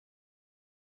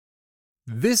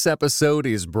This episode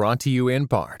is brought to you in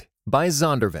part by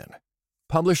Zondervan,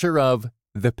 publisher of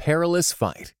The Perilous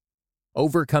Fight,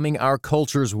 Overcoming Our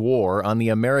Culture's War on the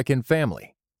American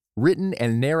Family, written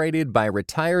and narrated by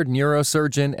retired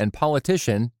neurosurgeon and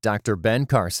politician Dr. Ben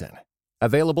Carson.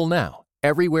 Available now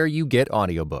everywhere you get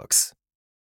audiobooks.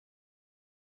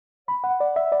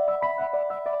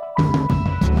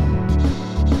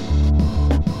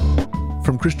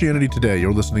 From Christianity Today,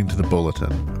 you're listening to The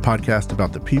Bulletin, a podcast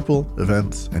about the people,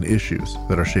 events, and issues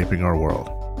that are shaping our world.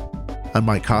 I'm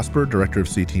Mike Cosper, director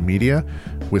of CT Media.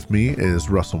 With me is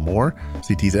Russell Moore,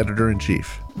 CT's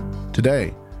editor-in-chief.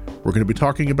 Today, we're going to be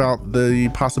talking about the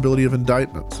possibility of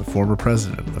indictments of former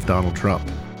president of Donald Trump.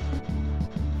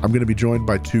 I'm going to be joined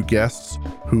by two guests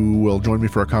who will join me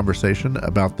for a conversation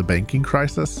about the banking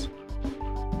crisis.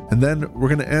 And then we're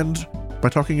going to end by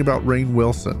talking about Rainn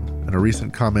Wilson and a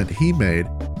recent comment he made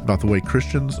about the way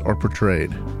Christians are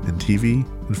portrayed in TV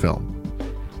and film.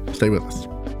 Stay with us.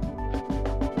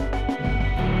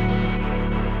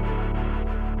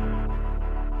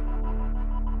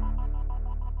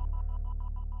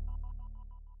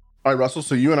 All right, Russell,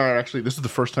 so you and I are actually, this is the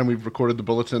first time we've recorded the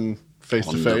Bulletin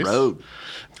face-to-face. On the road.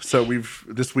 So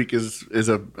this week is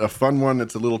a fun one.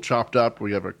 It's a little chopped up.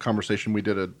 We have a conversation we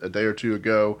did a day or two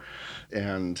ago,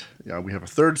 and we have a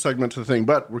third segment to the thing,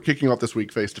 but we're kicking off this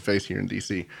week face-to-face here in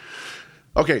D.C.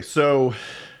 Okay, so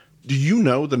do you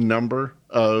know the number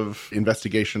of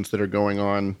investigations that are going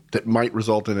on that might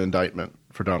result in indictment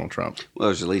for Donald Trump? Well,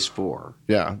 there's at least four.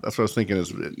 Yeah, that's what I was thinking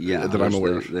that I'm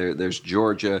aware of. There's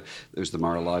Georgia. There's the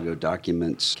Mar-a-Lago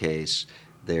documents case.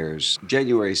 There's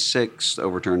January 6th,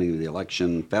 overturning the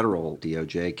election, federal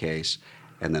DOJ case.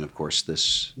 And then, of course,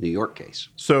 this New York case.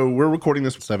 So we're recording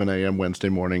this at 7 a.m. Wednesday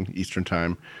morning, Eastern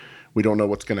time. We don't know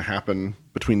what's going to happen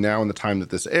between now and the time that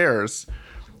this airs.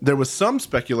 There was some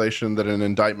speculation that an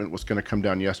indictment was going to come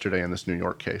down yesterday in this New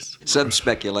York case. Some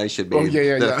speculation being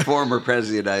the former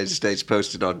president of the United States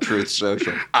posted on Truth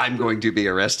Social, I'm going to be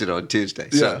arrested on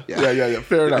Tuesday. So, yeah.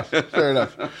 Fair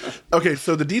enough. Okay,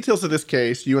 so the details of this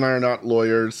case, you and I are not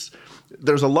lawyers.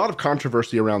 There's a lot of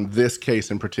controversy around this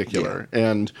case in particular,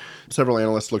 and several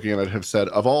analysts looking at it have said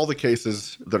of all the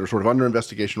cases that are sort of under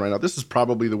investigation right now, this is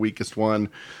probably the weakest one.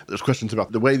 There's questions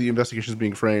about the way the investigation is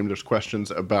being framed. There's questions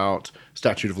about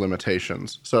statute of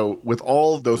limitations. So with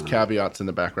all those caveats in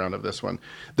the background of this one,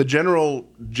 the general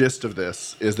gist of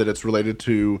this is that it's related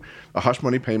to a hush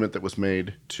money payment that was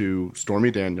made to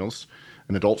Stormy Daniels,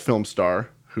 an adult film star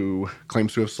who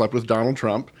claims to have slept with Donald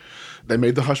Trump. They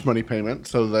made the hush money payment,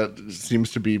 so that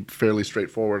seems to be fairly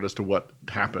straightforward as to what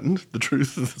happened, the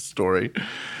truth of the story.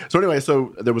 So anyway,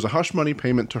 so there was a hush money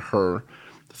payment to her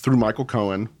through Michael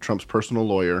Cohen, Trump's personal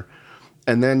lawyer.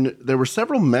 And then there were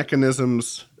several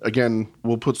mechanisms, again,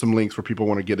 we'll put some links where people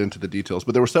want to get into the details,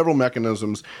 but there were several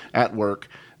mechanisms at work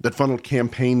that funneled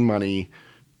campaign money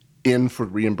in for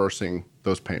reimbursing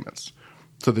those payments.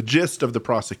 So the gist of the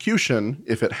prosecution,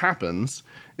 if it happens,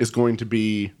 is going to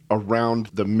be around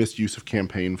the misuse of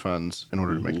campaign funds in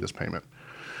order to make this payment.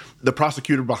 The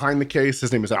prosecutor behind the case,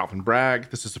 his name is Alvin Bragg.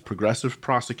 This is a progressive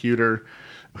prosecutor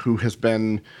who has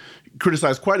been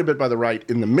criticized quite a bit by the right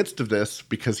in the midst of this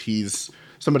because he's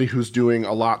somebody who's doing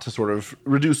a lot to sort of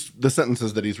reduce the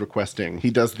sentences that he's requesting.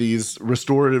 He does these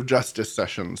restorative justice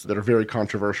sessions that are very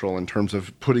controversial in terms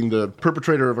of putting the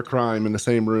perpetrator of a crime in the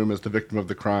same room as the victim of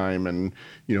the crime and,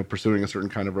 pursuing a certain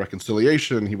kind of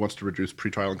reconciliation. He wants to reduce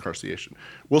pretrial incarceration.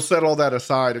 We'll set all that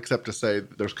aside except to say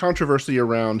there's controversy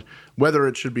around whether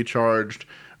it should be charged,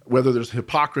 whether there's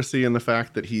hypocrisy in the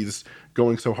fact that he's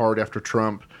going so hard after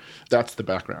Trump. That's the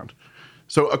background.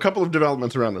 So a couple of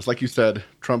developments around this. Like you said,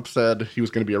 Trump said he was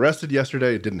going to be arrested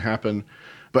yesterday. It didn't happen.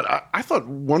 But I thought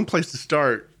one place to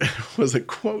start was a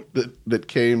quote that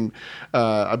came,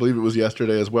 I believe it was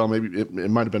yesterday as well, maybe it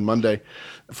might have been Monday,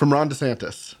 from Ron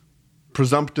DeSantis,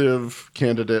 presumptive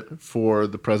candidate for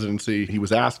the presidency. He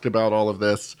was asked about all of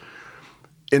this.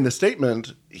 In the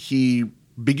statement, he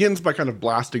begins by kind of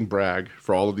blasting Bragg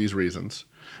for all of these reasons.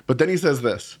 But then he says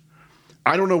this: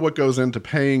 I don't know what goes into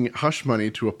paying hush money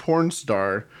to a porn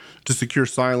star to secure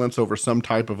silence over some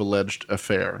type of alleged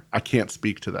affair. I can't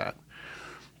speak to that.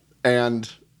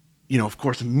 And, of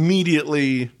course,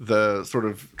 immediately the sort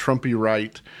of Trumpy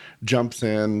right jumps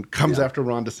in, comes after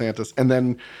Ron DeSantis, and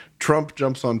then Trump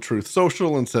jumps on Truth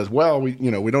Social and says, well, we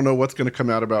don't know what's going to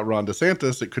come out about Ron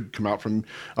DeSantis. It could come out from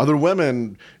other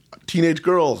women, teenage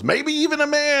girls, maybe even a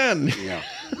man.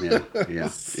 Yeah.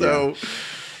 So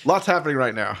lots happening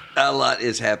right now. A lot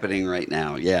is happening right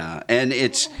now, yeah. And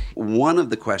it's one of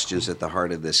the questions at the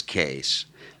heart of this case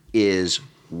is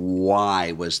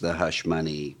why was the hush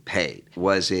money paid?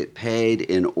 Was it paid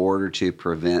in order to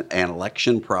prevent an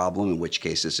election problem, in which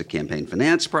case it's a campaign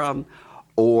finance problem,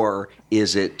 or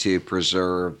is it to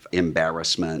preserve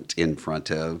embarrassment in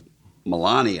front of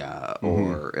Melania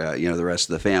or the rest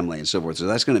of the family and so forth? So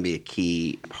that's going to be a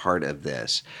key part of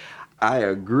this. I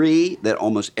agree that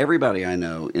almost everybody I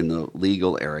know in the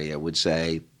legal area would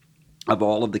say, of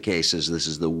all of the cases, this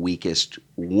is the weakest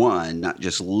one, not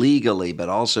just legally, but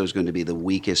also is going to be the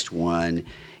weakest one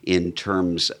in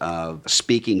terms of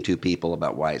speaking to people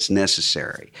about why it's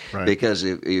necessary. Right. Because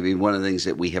one of the things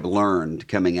that we have learned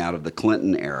coming out of the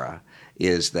Clinton era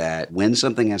is that when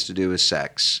something has to do with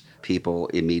sex, people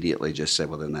immediately just say,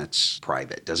 well, then that's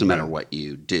private. Doesn't matter what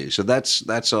you do. So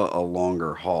that's a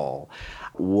longer haul.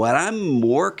 What I'm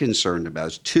more concerned about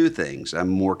is two things I'm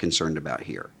more concerned about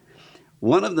here.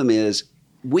 One of them is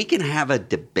we can have a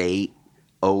debate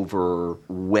over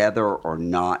whether or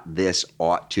not this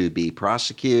ought to be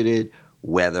prosecuted,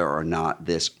 whether or not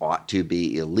this ought to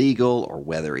be illegal, or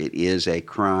whether it is a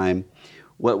crime.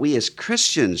 What we as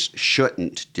Christians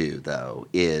shouldn't do, though,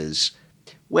 is,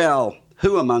 well,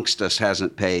 who amongst us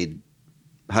hasn't paid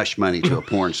hush money to a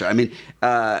porn star? I mean,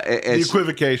 the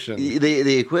equivocation.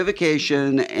 The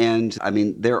equivocation, and I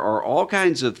mean, there are all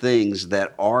kinds of things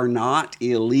that are not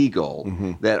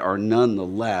illegal that are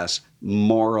nonetheless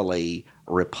morally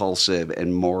repulsive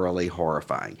and morally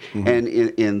horrifying. And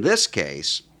in this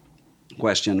case,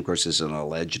 question, of course, is an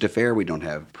alleged affair. We don't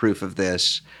have proof of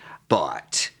this,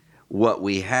 but what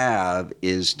we have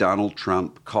is Donald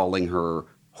Trump calling her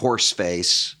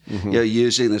horseface,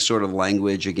 using this sort of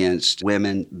language against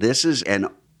women. This is an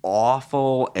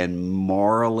awful and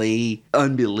morally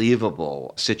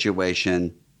unbelievable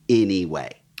situation anyway.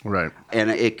 Right. And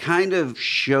it kind of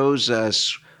shows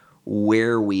us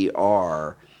where we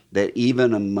are, that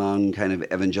even among kind of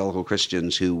evangelical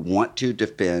Christians who want to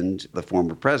defend the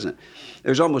former president,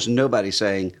 there's almost nobody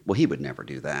saying, well, he would never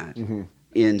do that.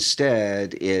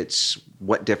 Instead, it's,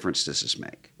 what difference does this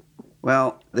make?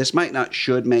 Well, this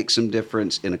should make some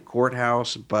difference in a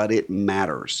courthouse, but it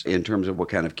matters in terms of what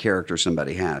kind of character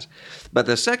somebody has. But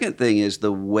the second thing is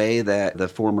the way that the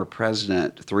former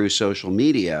president, through social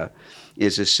media,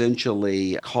 is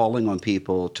essentially calling on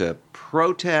people to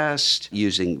protest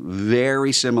using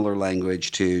very similar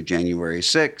language to January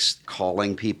 6th,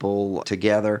 calling people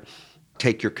together,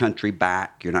 take your country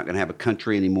back, you're not going to have a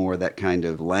country anymore, that kind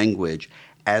of language,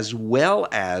 as well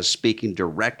as speaking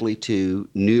directly to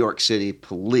New York City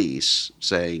police,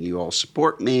 saying, you all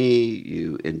support me,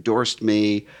 you endorsed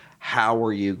me, how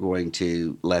are you going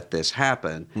to let this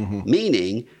happen?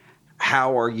 Meaning,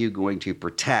 how are you going to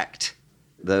protect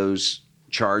those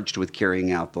charged with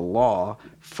carrying out the law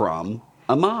from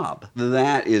a mob?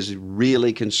 That is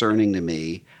really concerning to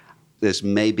me. This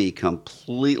may be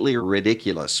completely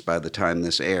ridiculous by the time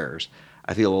this airs.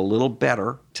 I feel a little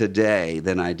better today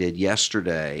than I did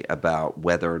yesterday about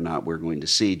whether or not we're going to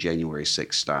see January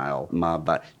 6th style mob,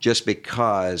 but just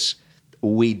because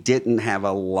we didn't have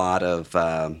a lot of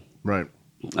the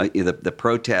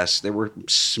protests. There were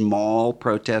small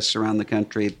protests around the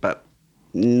country, but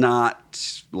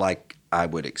not like I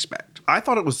would expect. I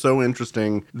thought it was so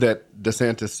interesting that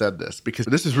DeSantis said this, because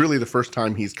this is really the first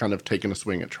time he's kind of taken a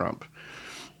swing at Trump.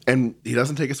 And he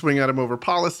doesn't take a swing at him over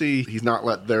policy. He's not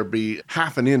let there be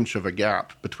half an inch of a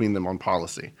gap between them on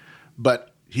policy.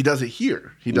 But he does it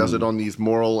here. He does it on these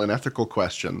moral and ethical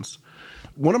questions.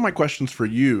 One of my questions for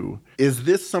you, is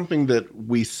this something that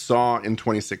we saw in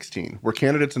 2016? Were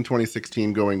candidates in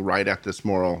 2016 going right at this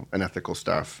moral and ethical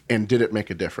stuff? And did it make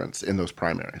a difference in those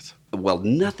primaries? Well,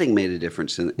 nothing made a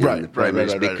difference in the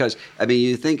primaries because, I mean,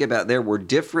 you think about, there were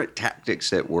different tactics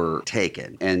that were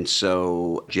taken. And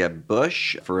so Jeb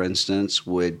Bush, for instance,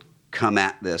 would come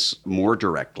at this more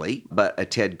directly, but a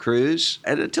Ted Cruz,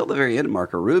 and until the very end,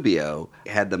 Marco Rubio,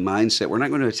 had the mindset, we're not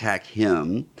going to attack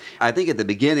him. I think at the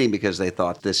beginning, because they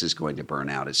thought this is going to burn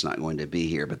out, it's not going to be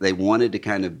here, but they wanted to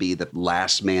kind of be the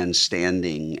last man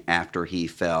standing after he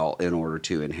fell in order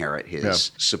to inherit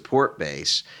his support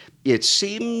base. It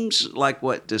seems like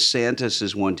what DeSantis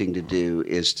is wanting to do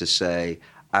is to say,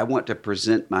 I want to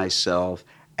present myself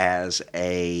as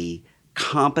a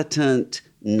competent,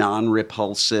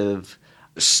 non-repulsive,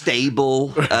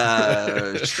 stable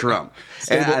Trump.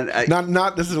 Stable,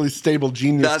 not necessarily stable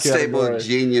genius. Not stable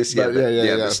genius,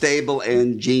 but stable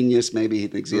and genius, maybe he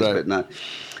thinks he is, but not.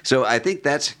 So I think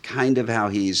that's kind of how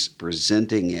he's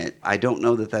presenting it. I don't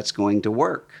know that that's going to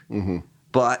work.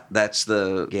 But that's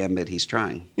the gambit he's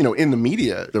trying. In the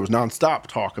media, there was nonstop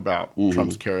talk about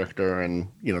Trump's character, and,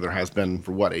 there has been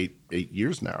for, 8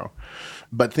 years now.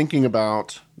 But thinking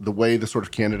about the way the sort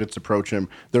of candidates approach him,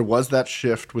 there was that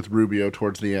shift with Rubio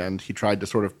towards the end. He tried to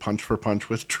sort of punch for punch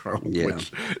with Trump,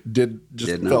 which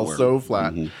fell so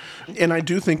flat. And I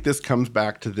do think this comes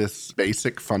back to this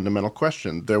basic fundamental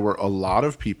question. There were a lot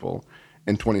of people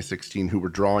in 2016 who were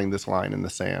drawing this line in the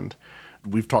sand.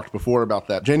 We've talked before about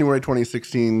that January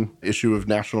 2016 issue of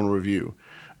National Review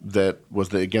that was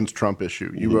the Against Trump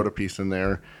issue. You wrote a piece in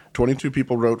there. 22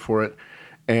 people wrote for it.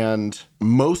 And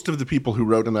most of the people who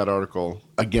wrote in that article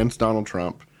against Donald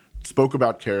Trump spoke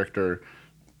about character,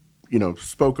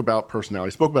 spoke about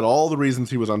personality, spoke about all the reasons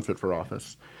he was unfit for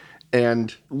office.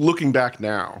 And looking back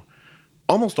now,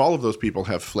 almost all of those people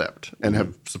have flipped and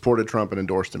have supported Trump and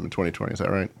endorsed him in 2020. Is that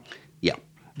right? Yeah.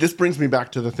 This brings me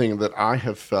back to the thing that I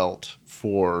have felt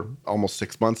for almost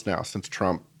 6 months now since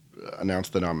Trump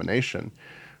announced the nomination.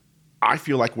 I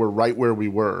feel like we're right where we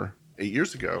were 8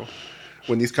 years ago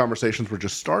when these conversations were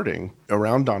just starting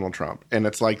around Donald Trump. And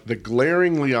it's like the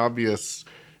glaringly obvious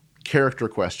character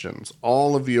questions,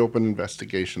 all of the open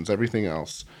investigations, everything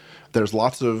else. There's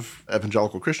lots of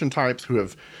evangelical Christian types who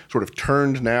have sort of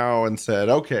turned now and said,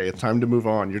 okay, it's time to move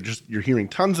on. You're hearing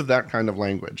tons of that kind of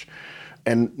language.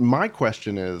 And my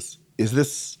question is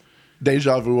this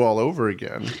deja vu all over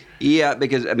again? Yeah,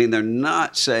 because, they're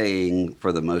not saying,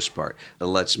 for the most part,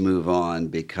 let's move on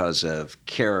because of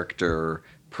character,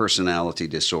 personality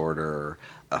disorder,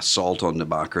 assault on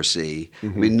democracy.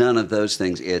 None of those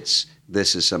things.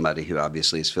 This is somebody who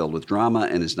obviously is filled with drama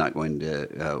and is not going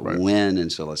to win, and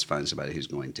so let's find somebody who's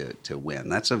going to win.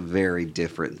 That's a very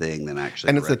different thing than actually.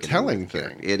 And it's a telling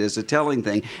thing. It is a telling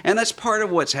thing, and that's part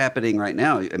of what's happening right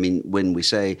now. When we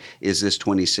say, is this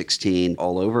 2016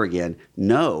 all over again?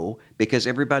 No, because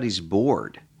everybody's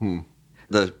bored.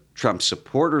 The Trump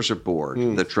supporters are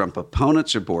bored. The Trump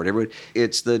opponents are bored.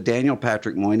 It's the Daniel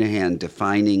Patrick Moynihan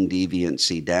defining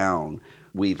deviancy down.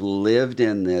 We've lived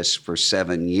in this for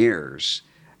 7 years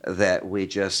that we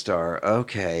just are,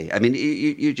 okay.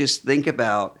 You just think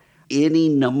about any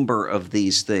number of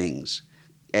these things.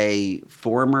 A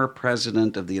former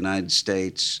president of the United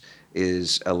States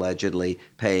is allegedly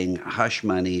paying hush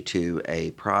money to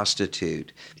a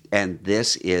prostitute, and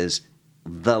this is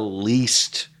the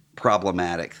least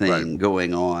problematic thing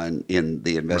going on in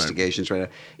the investigations right now.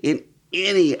 In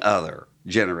any other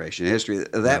generation in history,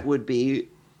 that would be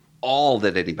all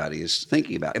that anybody is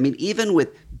thinking about. Even with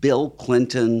Bill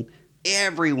Clinton,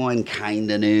 everyone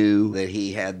kind of knew that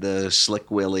he had the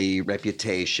Slick Willie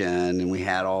reputation, and we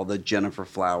had all the Jennifer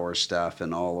Flowers stuff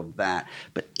and all of that.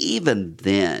 But even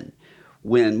then,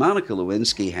 when Monica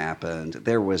Lewinsky happened,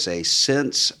 there was a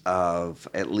sense of,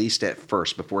 at least at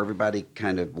first, before everybody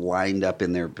kind of lined up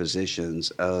in their positions,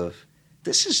 of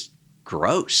this is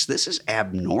gross. This is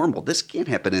abnormal. This can't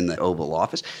happen in the Oval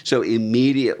Office. So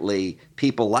immediately,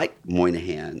 people like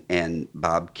Moynihan and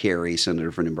Bob Kerrey,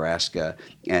 senator from Nebraska,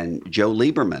 and Joe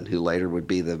Lieberman, who later would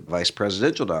be the vice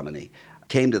presidential nominee,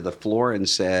 came to the floor and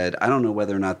said, I don't know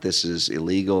whether or not this is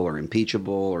illegal or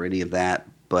impeachable or any of that,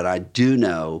 but I do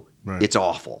know it's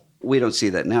awful. We don't see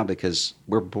that now because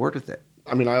we're bored with it.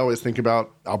 I always think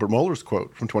about Albert Mohler's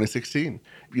quote from 2016.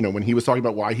 When he was talking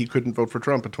about why he couldn't vote for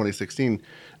Trump in 2016,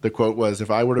 the quote was, if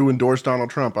I were to endorse Donald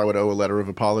Trump, I would owe a letter of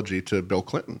apology to Bill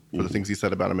Clinton for the things he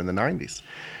said about him in the 90s.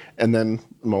 And then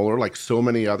Mohler, like so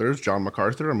many others, John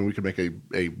MacArthur, we could make a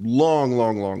long,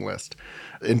 long, long list,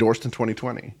 endorsed in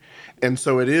 2020. And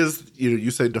so it is, you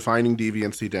say defining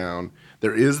deviancy down.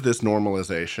 There is this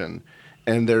normalization,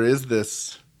 and there is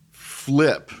this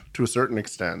flip to a certain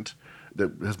extent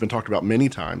that has been talked about many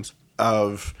times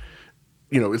of,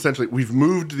 essentially we've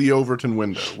moved the Overton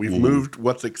window. We've moved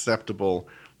what's acceptable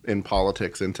in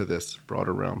politics into this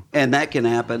broader realm. And that can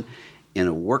happen in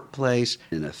a workplace,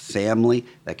 in a family,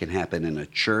 that can happen in a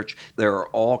church. There are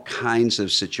all kinds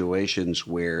of situations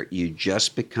where you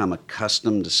just become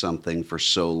accustomed to something for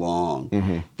so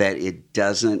long that it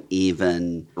doesn't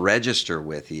even register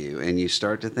with you. And you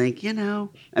start to think,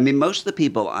 most of the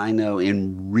people I know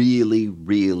in really,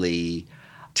 really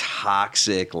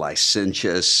toxic,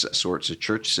 licentious sorts of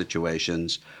church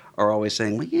situations are always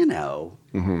saying,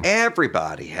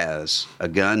 everybody has a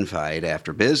gunfight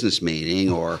after business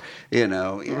meeting, or,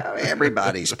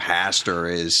 everybody's pastor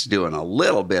is doing a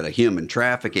little bit of human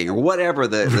trafficking, or whatever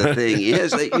the thing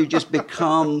is, that you just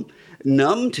become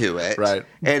numb to it. Right.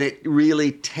 And it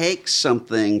really takes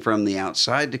something from the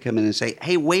outside to come in and say,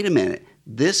 hey, wait a minute,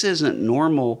 this isn't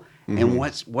normal. and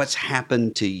what's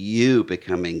happened to you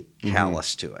becoming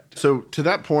callous to it. So to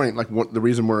that point, like the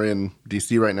reason we're in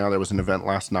D.C. right now, there was an event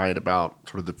last night about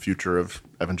sort of the future of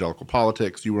evangelical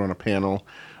politics. You were on a panel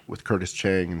with Curtis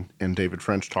Chang and David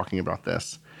French talking about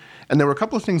this. And there were a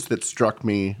couple of things that struck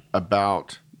me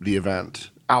about the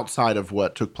event outside of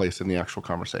what took place in the actual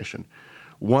conversation.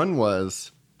 One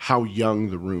was how young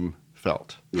the room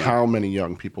felt, how many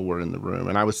young people were in the room.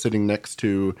 And I was sitting next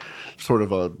to sort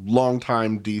of a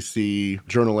longtime D.C.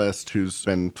 journalist who's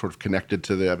been sort of connected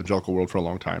to the evangelical world for a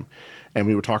long time. And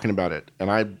we were talking about it.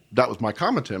 And that was my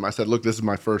comment to him. I said, look, this is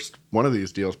my first one of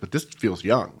these deals, but this feels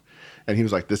young. And he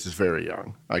was like, this is very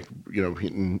young. Like, you know,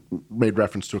 he made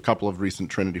reference to a couple of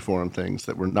recent Trinity Forum things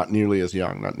that were not nearly as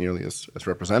young, not nearly as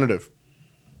representative.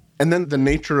 And then the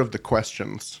nature of the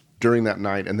questions during that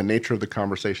night and the nature of the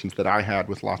conversations that I had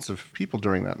with lots of people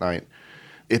during that night,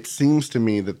 it seems to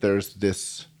me that there's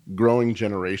this growing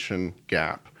generation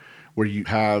gap where you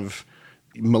have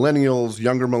millennials,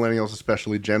 younger millennials,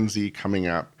 especially Gen Z coming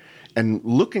up and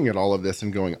looking at all of this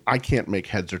and going, I can't make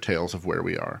heads or tails of where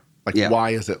we are. Like, why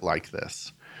is it like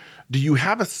this? Do you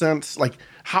have a sense, like,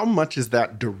 how much is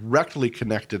that directly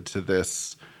connected to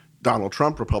this Donald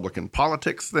Trump Republican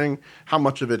politics thing? How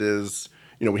much of it is,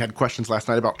 you know, we had questions last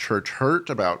night about church hurt,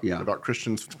 about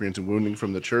Christians experiencing wounding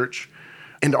from the church.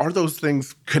 And are those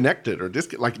things connected or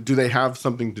like, do they have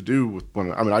something to do with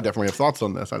one? I mean, I definitely have thoughts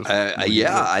on this.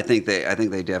 I think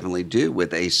they definitely do,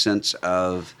 with a sense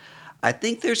of, I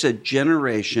think there's a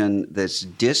generation that's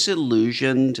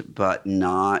disillusioned but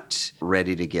not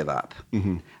ready to give up,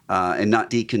 and not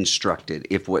deconstructed,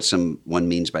 if what someone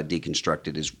means by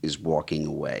deconstructed is walking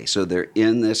away. So they're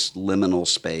in this liminal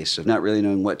space of not really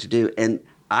knowing what to do. And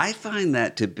I find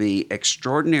that to be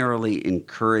extraordinarily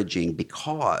encouraging,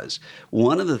 because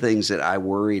one of the things that I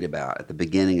worried about at the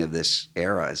beginning of this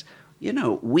era is, you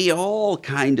know, we all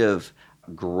kind of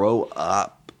grow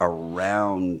up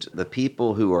around the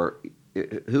people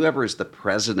whoever is the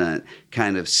president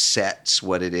kind of sets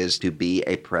what it is to be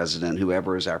a president.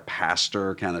 Whoever is our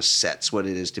pastor kind of sets what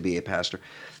it is to be a pastor.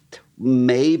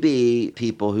 Maybe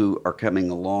people who are coming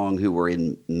along who were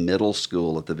in middle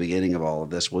school at the beginning of all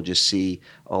of this will just see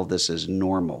all this as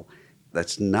normal.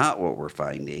 That's not what we're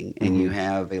finding. And you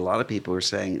have a lot of people who are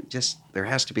saying, just there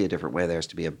has to be a different way. There has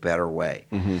to be a better way.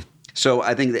 So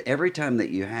I think that every time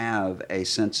that you have a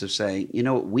sense of saying, you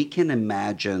know, we can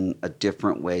imagine a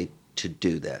different way to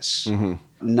do this.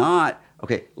 Not,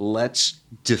 okay, let's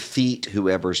defeat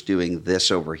whoever's doing this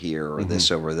over here or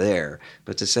this over there,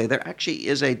 but to say there actually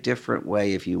is a different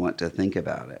way if you want to think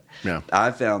about it. Yeah.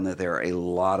 I've found that there are a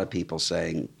lot of people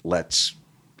saying, let's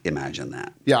imagine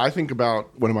that. Yeah, I think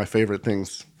about one of my favorite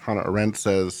things Hannah Arendt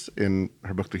says in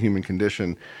her book, The Human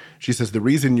Condition. She says, the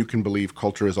reason you can believe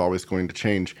culture is always going to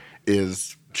change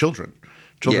is children.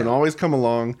 Children always come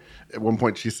along. At one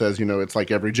point she says, you know, it's like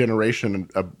every generation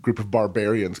a group of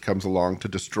barbarians comes along to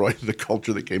destroy the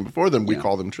culture that came before them. We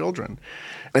call them children.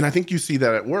 And I think you see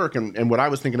that at work. And what I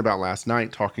was thinking about last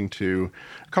night, talking to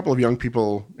a couple of young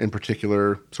people in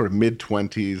particular, sort of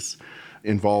mid-20s,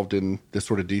 involved in this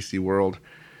sort of DC world,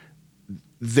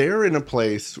 they're in a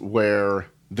place where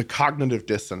the cognitive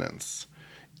dissonance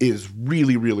is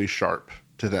really, really sharp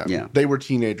to them. Yeah. They were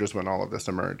teenagers when all of this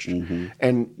emerged.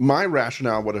 And my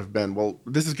rationale would have been, well,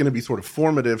 this is going to be sort of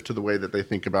formative to the way that they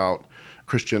think about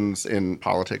Christians in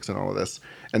politics and all of this.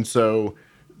 And so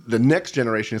the next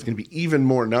generation is going to be even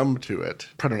more numb to it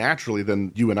preternaturally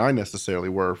than you and I necessarily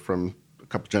were from a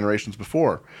couple generations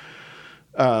before.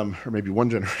 Or maybe one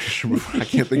generation before. I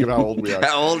can't think of how old we are.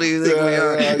 How old do you think we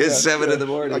are? It's 7 in the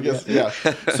morning. I guess,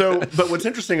 So, but what's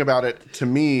interesting about it to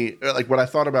me, like what I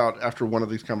thought about after one of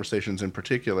these conversations in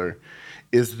particular,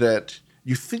 is that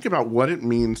you think about what it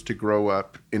means to grow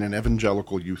up in an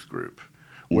evangelical youth group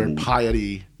where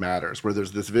piety matters, where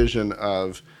there's this vision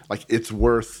of like it's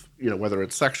worth, you know, whether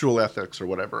it's sexual ethics or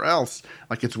whatever else,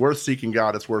 like it's worth seeking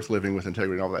God, it's worth living with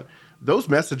integrity and all that. Those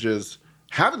messages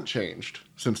haven't changed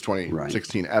since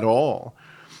 2016 at all.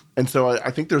 And so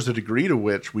I think there's a degree to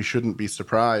which we shouldn't be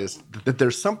surprised that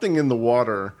there's something in the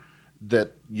water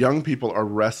that young people are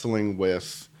wrestling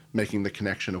with, making the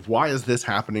connection of why is this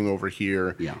happening over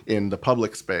here in the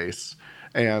public space?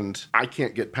 And I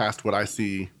can't get past what I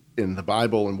see in the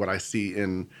Bible and what I see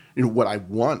in, you know, what I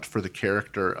want for the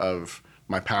character of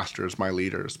my pastors, my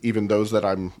leaders, even those that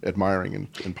I'm admiring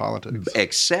in politics.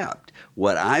 Except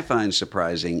what I find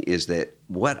surprising is that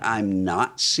what I'm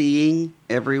not seeing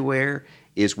everywhere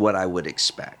is what I would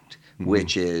expect,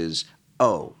 which is,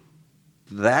 oh,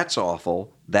 that's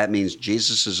awful. That means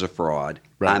Jesus is a fraud.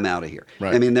 Right. I'm out of here.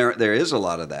 Right. I mean, there is a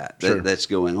lot of that's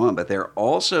going on, but there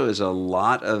also is a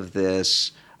lot of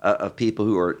this of people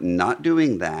who are not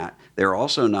doing that. They're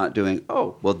also not doing,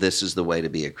 oh, well, this is the way to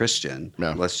be a Christian.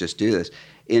 Yeah. Let's just do this.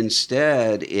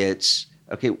 Instead, it's,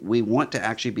 okay, we want to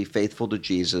actually be faithful to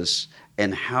Jesus.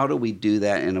 And how do we do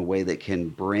that in a way that can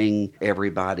bring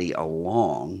everybody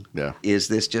along? Yeah. Is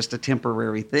this just a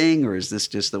temporary thing, or is this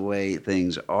just the way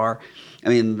things are? I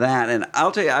mean, that, and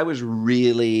I'll tell you, I was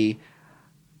really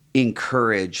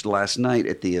encouraged last night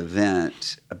at the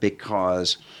event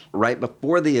because right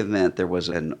before the event, there was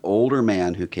an older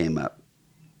man who came up,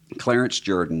 Clarence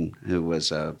Jordan, who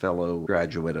was a fellow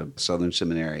graduate of Southern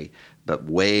Seminary, but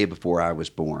way before I was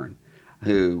born,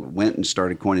 who went and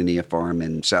started Koinonia Farm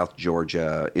in South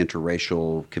Georgia,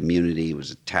 interracial community,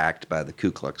 was attacked by the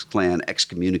Ku Klux Klan,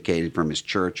 excommunicated from his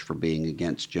church for being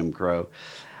against Jim Crow.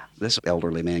 This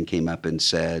elderly man came up and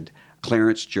said,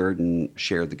 Clarence Jordan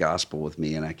shared the gospel with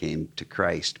me, and I came to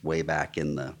Christ way back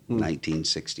in the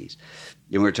 1960s.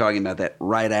 And we were talking about that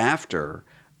right after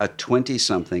a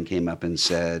 20-something came up and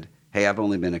said, hey, I've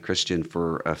only been a Christian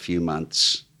for a few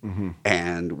months,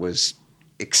 and was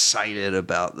excited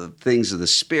about the things of the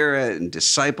Spirit and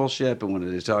discipleship and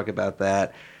wanted to talk about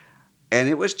that. And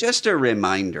it was just a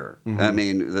reminder. I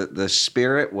mean, the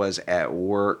Spirit was at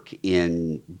work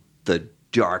in the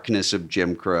darkness of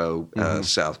Jim Crow,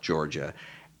 South Georgia,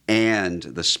 and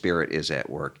the Spirit is at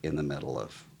work in the middle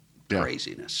of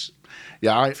craziness.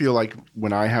 Yeah, I feel like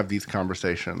when I have these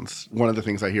conversations, one of the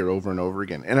things I hear over and over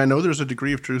again, and I know there's a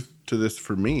degree of truth to this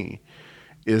for me,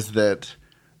 is that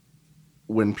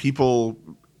when people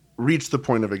reach the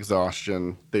point of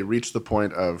exhaustion, they reach the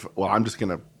point of, well, I'm just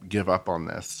going to give up on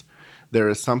this. There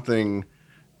is something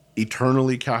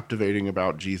eternally captivating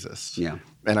about Jesus. Yeah.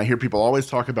 And I hear people always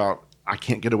talk about, I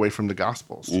can't get away from the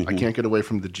Gospels. I can't get away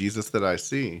from the Jesus that I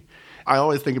see. I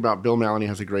always think about Bill Maloney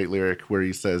has a great lyric where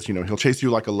he says, you know, he'll chase you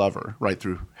like a lover right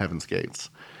through heaven's gates.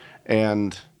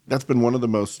 And that's been one of the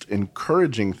most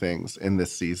encouraging things in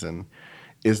this season,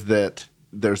 is that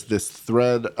there's this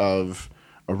thread of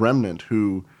a remnant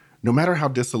who, no matter how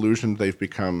disillusioned they've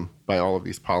become by all of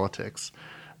these politics,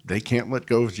 they can't let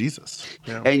go of Jesus.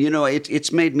 You know? And, you know,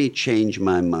 it's made me change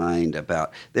my mind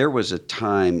about, there was a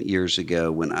time years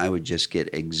ago when I would just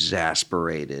get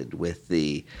exasperated with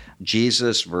the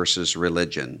Jesus versus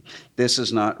religion. This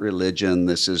is not religion,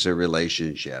 this is a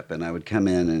relationship. And I would come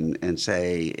in and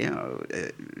say, you know,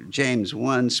 James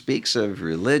 1 speaks of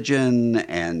religion,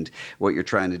 and what you're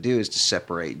trying to do is to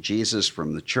separate Jesus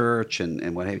from the church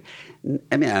and what have you.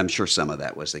 I mean, I'm sure some of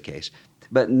that was the case.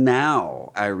 But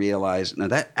now I realize, now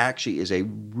that actually is a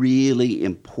really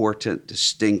important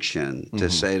distinction to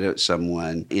say to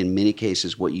someone. In many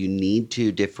cases, what you need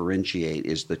to differentiate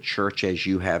is the church as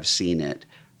you have seen it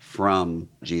from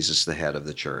Jesus, the head of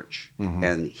the church.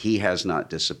 And he has not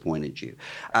disappointed you.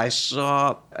 I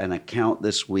saw an account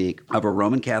this week of a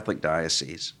Roman Catholic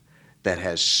diocese that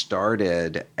has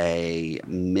started a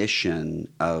mission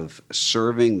of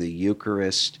serving the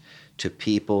Eucharist to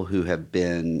people who have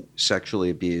been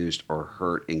sexually abused or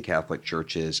hurt in Catholic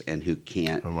churches and who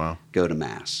can't go to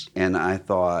Mass. And I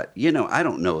thought, you know, I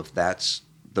don't know if that's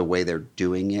the way they're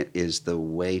doing it is the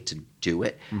way to do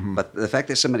it. But the fact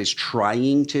that somebody's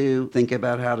trying to think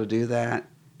about how to do that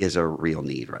is a real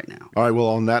need right now. All right, well,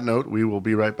 on that note, we will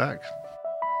be right back.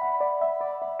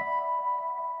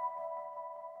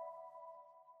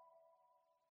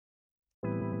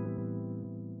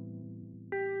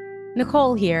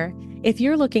 Nicole here. If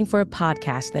you're looking for a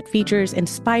podcast that features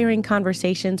inspiring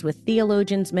conversations with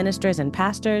theologians, ministers, and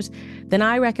pastors, then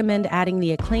I recommend adding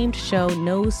the acclaimed show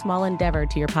No Small Endeavor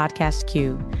to your podcast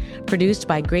queue. Produced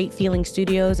by Great Feeling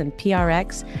Studios and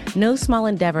PRX, No Small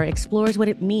Endeavor explores what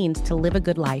it means to live a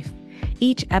good life.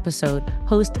 Each episode,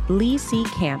 host Lee C.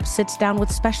 Camp sits down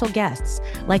with special guests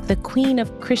like the queen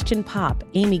of Christian pop,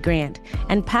 Amy Grant,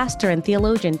 and pastor and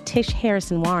theologian Tish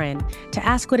Harrison Warren to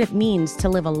ask what it means to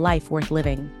live a life worth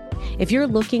living. If you're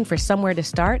looking for somewhere to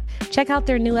start, check out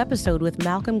their new episode with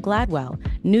Malcolm Gladwell,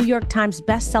 New York Times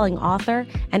bestselling author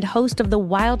and host of the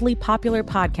wildly popular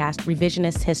podcast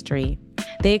Revisionist History.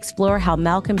 They explore how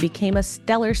Malcolm became a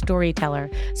stellar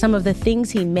storyteller, some of the things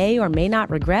he may or may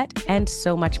not regret, and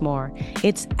so much more.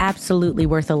 It's absolutely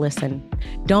worth a listen.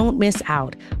 Don't miss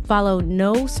out. Follow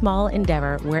No Small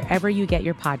Endeavor wherever you get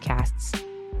your podcasts.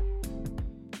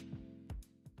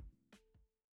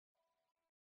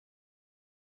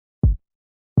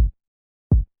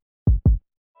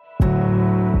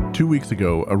 2 weeks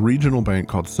ago, a regional bank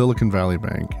called Silicon Valley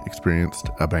Bank experienced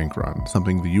a bank run,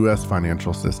 something the U.S.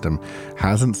 financial system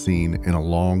hasn't seen in a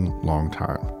long, long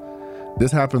time.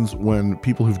 This happens when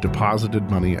people who've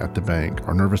deposited money at the bank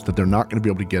are nervous that they're not going to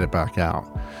be able to get it back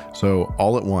out. So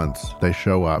all at once, they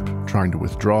show up trying to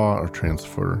withdraw or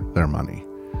transfer their money.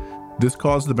 This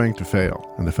caused the bank to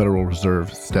fail, and the Federal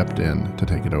Reserve stepped in to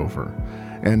take it over.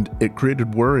 And it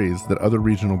created worries that other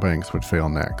regional banks would fail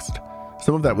next.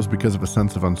 Some of that was because of a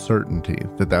sense of uncertainty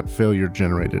that failure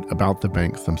generated about the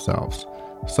banks themselves.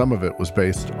 Some of it was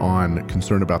based on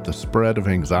concern about the spread of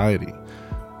anxiety,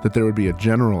 that there would be a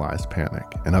generalized panic,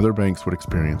 and other banks would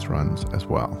experience runs as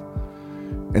well.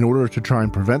 In order to try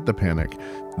and prevent the panic,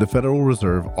 the Federal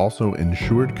Reserve also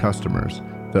insured customers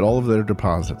that all of their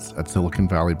deposits at Silicon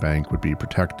Valley Bank would be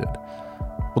protected.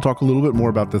 We'll talk a little bit more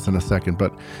about this in a second,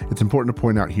 but it's important to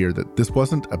point out here that this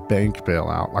wasn't a bank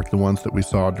bailout like the ones that we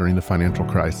saw during the financial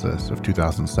crisis of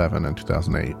 2007 and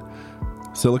 2008.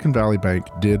 Silicon Valley Bank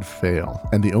did fail,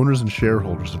 and the owners and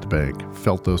shareholders of the bank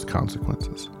felt those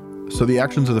consequences. So the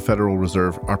actions of the Federal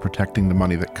Reserve are protecting the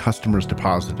money that customers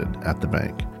deposited at the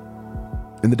bank.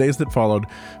 In the days that followed,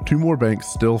 two more banks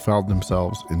still found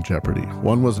themselves in jeopardy.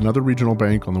 One was another regional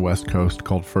bank on the West Coast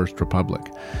called First Republic,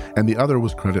 and the other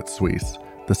was Credit Suisse,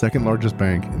 the second largest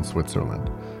bank in Switzerland.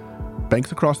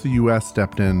 Banks across the U.S.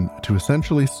 stepped in to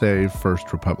essentially save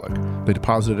First Republic. They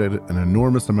deposited an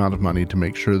enormous amount of money to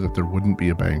make sure that there wouldn't be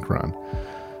a bank run.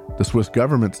 The Swiss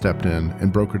government stepped in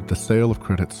and brokered the sale of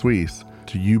Credit Suisse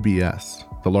to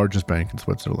UBS, the largest bank in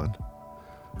Switzerland.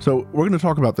 So we're going to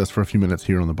talk about this for a few minutes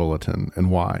here on the Bulletin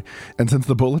and why. And since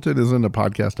the Bulletin isn't a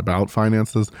podcast about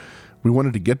finances, we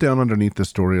wanted to get down underneath this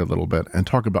story a little bit and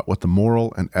talk about what the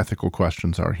moral and ethical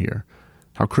questions are here,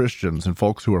 how Christians and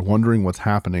folks who are wondering what's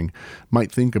happening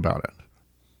might think about it.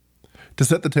 To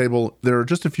set the table, there are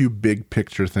just a few big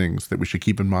picture things that we should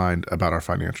keep in mind about our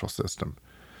financial system.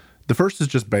 The first is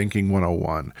just banking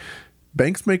 101.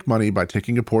 Banks make money by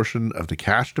taking a portion of the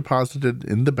cash deposited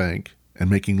in the bank and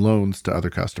making loans to other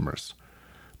customers.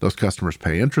 Those customers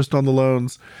pay interest on the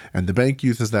loans, and the bank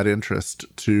uses that interest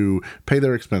to pay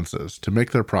their expenses, to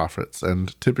make their profits,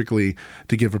 and typically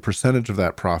to give a percentage of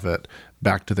that profit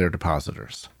back to their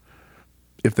depositors.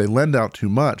 If they lend out too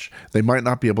much, they might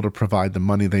not be able to provide the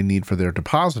money they need for their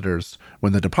depositors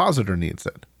when the depositor needs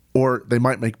it, or they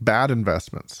might make bad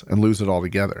investments and lose it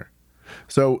altogether.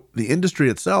 So the industry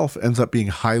itself ends up being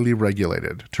highly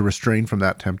regulated to restrain from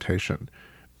that temptation.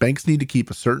 Banks need to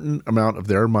keep a certain amount of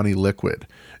their money liquid,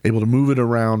 able to move it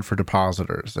around for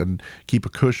depositors and keep a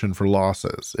cushion for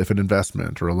losses if an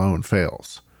investment or a loan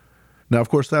fails. Now, of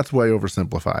course, that's way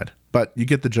oversimplified, but you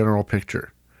get the general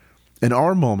picture. In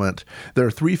our moment, there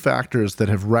are three factors that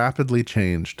have rapidly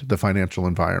changed the financial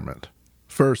environment.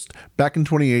 First, back in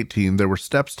 2018, there were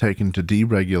steps taken to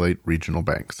deregulate regional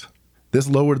banks. This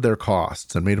lowered their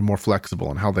costs and made them more flexible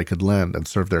in how they could lend and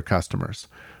serve their customers.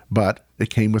 But it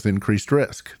came with increased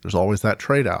risk. There's always that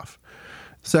trade-off.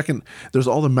 Second, there's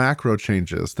all the macro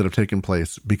changes that have taken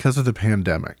place because of the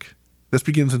pandemic. This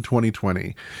begins in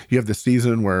 2020. You have the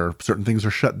season where certain things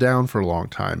are shut down for a long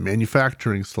time.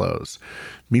 Manufacturing slows.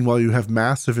 Meanwhile, you have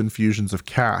massive infusions of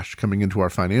cash coming into our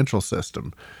financial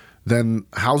system. Then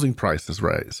housing prices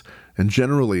rise, and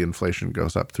generally inflation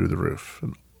goes up through the roof.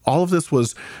 And all of this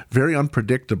was very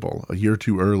unpredictable a year or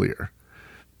two earlier.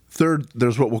 Third,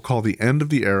 there's what we'll call the end of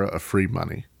the era of free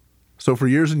money. So for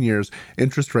years and years,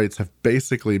 interest rates have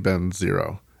basically been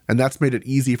zero. And that's made it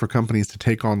easy for companies to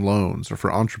take on loans or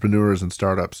for entrepreneurs and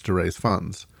startups to raise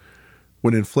funds.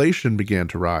 When inflation began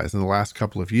to rise in the last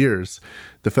couple of years,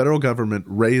 the federal government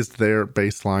raised their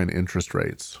baseline interest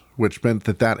rates, which meant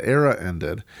that era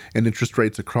ended and interest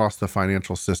rates across the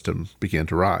financial system began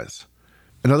to rise.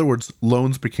 In other words,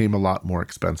 loans became a lot more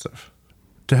expensive.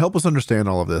 To help us understand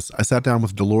all of this, I sat down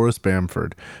with Dolores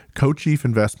Bamford, co-chief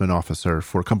investment officer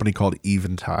for a company called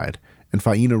Eventide, and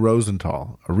Faina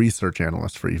Rosenthal, a research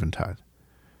analyst for Eventide.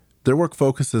 Their work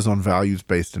focuses on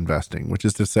values-based investing, which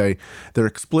is to say they're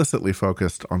explicitly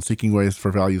focused on seeking ways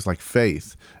for values like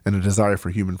faith and a desire for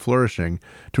human flourishing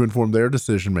to inform their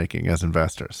decision-making as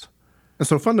investors. And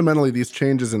so fundamentally, these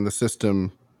changes in the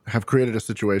system have created a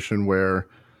situation where,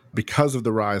 because of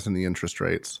the rise in the interest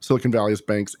rates, Silicon Valley's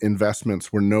banks'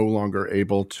 investments were no longer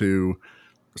able to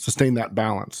sustain that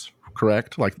balance,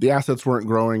 correct? Like the assets weren't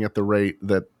growing at the rate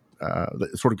that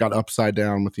sort of got upside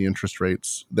down with the interest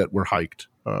rates that were hiked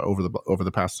over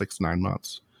the past 6 to 9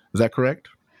 months. Is that correct?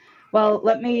 Well,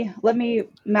 let me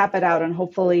map it out, and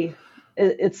hopefully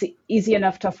it's easy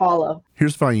enough to follow.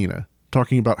 Here's Faina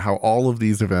talking about how all of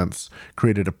these events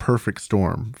created a perfect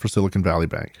storm for Silicon Valley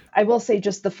Bank. I will say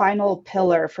just the final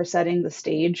pillar for setting the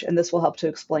stage, and this will help to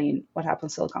explain what happened in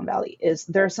Silicon Valley, is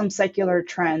there are some secular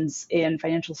trends in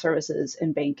financial services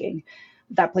and banking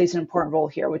that plays an important role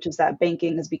here, which is that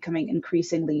banking is becoming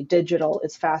increasingly digital.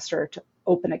 It's faster to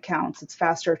open accounts. It's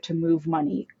faster to move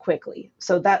money quickly.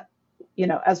 So that,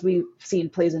 as we've seen,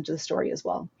 plays into the story as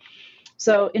well.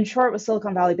 So in short, with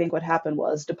Silicon Valley Bank, what happened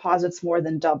was deposits more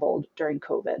than doubled during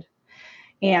COVID.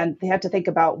 And they had to think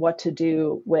about what to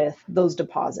do with those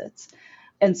deposits.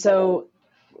 And so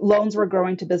loans were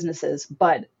growing to businesses,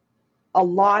 but a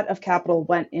lot of capital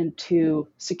went into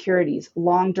securities,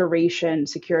 long duration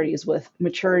securities with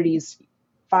maturities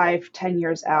 5-10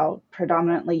 years out,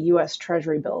 predominantly US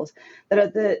Treasury bills, that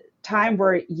at the time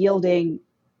were yielding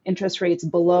interest rates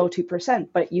below 2%.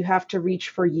 But you have to reach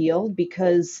for yield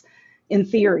because, in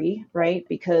theory, right,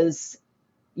 because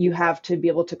you have to be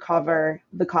able to cover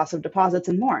the cost of deposits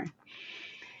and more.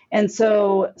 And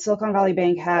so Silicon Valley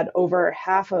Bank had over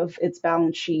half of its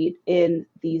balance sheet in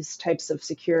these types of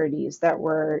securities that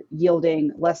were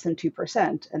yielding less than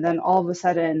 2%. And then all of a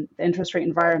sudden, the interest rate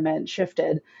environment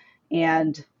shifted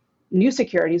and new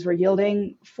securities were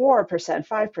yielding 4%,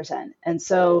 5%. And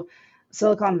so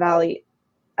Silicon Valley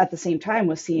at the same time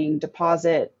was seeing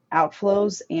deposit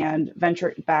outflows and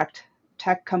venture-backed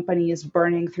tech companies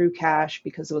burning through cash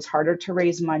because it was harder to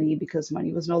raise money because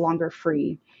money was no longer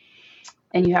free.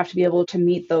 And you have to be able to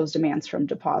meet those demands from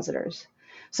depositors.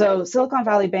 So Silicon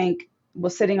Valley Bank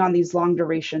was sitting on these long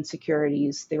duration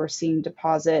securities. They were seeing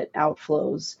deposit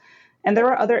outflows. And there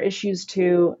were other issues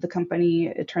too. The company,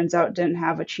 it turns out, didn't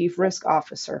have a chief risk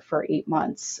officer for 8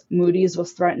 months. Moody's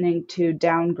was threatening to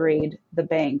downgrade the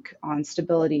bank on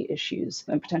stability issues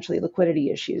and potentially liquidity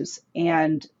issues.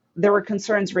 And there were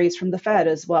concerns raised from the Fed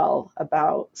as well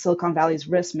about Silicon Valley's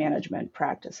risk management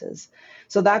practices.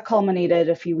 So that culminated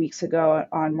a few weeks ago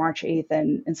on March 8th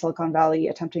in Silicon Valley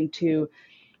attempting to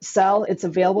sell its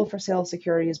available for sale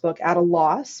securities book at a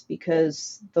loss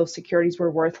because those securities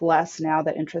were worth less now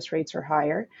that interest rates are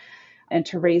higher, and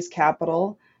to raise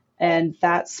capital. And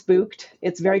that spooked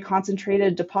its very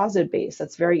concentrated deposit base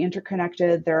that's very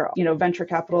interconnected. There are, venture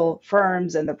capital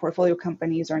firms and their portfolio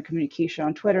companies are in communication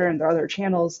on Twitter and their other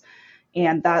channels.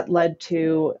 And that led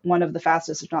to one of the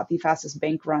fastest, if not the fastest,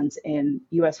 bank runs in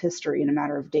U.S. history in a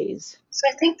matter of days. So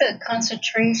I think the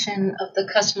concentration of the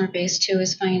customer base, too,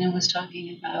 as Faina was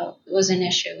talking about, was an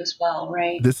issue as well,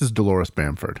 right? This is Dolores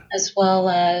Bamford. As well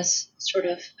as sort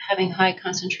of having high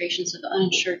concentrations of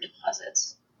uninsured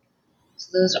deposits. So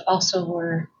those also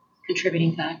were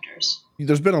contributing factors.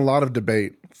 There's been a lot of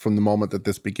debate from the moment that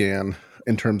this began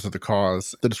in terms of the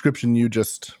cause. The description you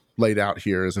just laid out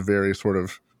here is a very sort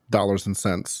of dollars and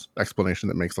cents explanation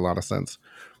that makes a lot of sense.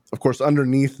 Of course,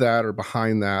 underneath that or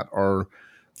behind that are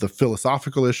the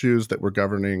philosophical issues that were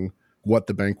governing what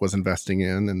the bank was investing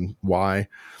in and why.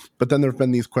 But then there have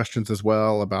been these questions as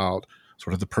well about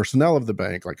sort of the personnel of the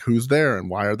bank, like who's there and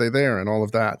why are they there and all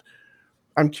of that.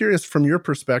 I'm curious from your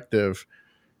perspective,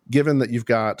 given that you've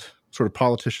got sort of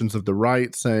politicians of the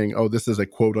right saying, oh, this is a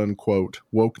quote unquote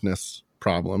wokeness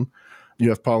problem. You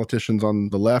have politicians on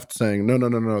the left saying,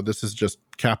 no, this is just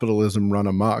capitalism run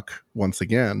amok once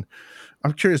again.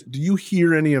 I'm curious, do you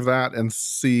hear any of that and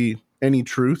see any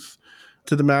truth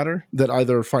to the matter, that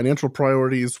either financial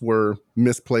priorities were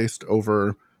misplaced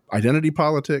over identity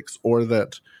politics, or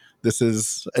that this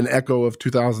is an echo of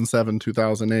 2007,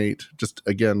 2008, just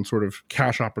again, sort of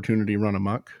cash opportunity run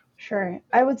amok? Sure.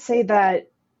 I would say that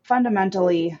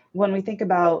fundamentally, when we think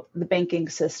about the banking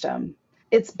system,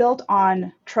 it's built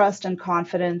on trust and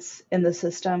confidence in the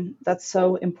system. That's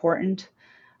so important.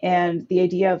 And the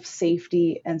idea of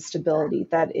safety and stability,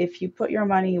 that if you put your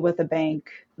money with a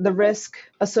bank, the risk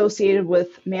associated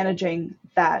with managing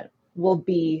that will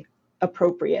be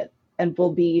appropriate and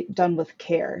will be done with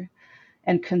care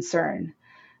and concern.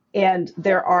 And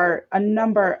there are a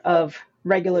number of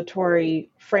regulatory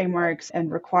frameworks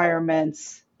and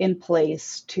requirements in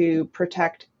place to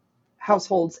protect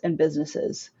households and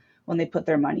businesses when they put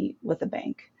their money with a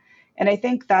bank. And I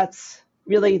think that's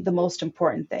really the most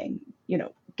important thing,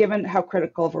 given how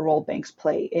critical of a role banks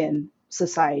play in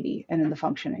society and in the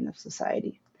functioning of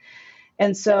society.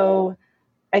 And so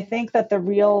I think that the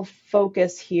real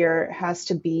focus here has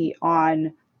to be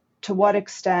on to what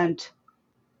extent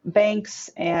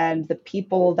banks and the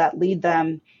people that lead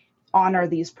them honor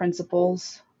these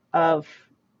principles of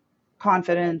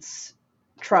confidence,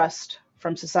 trust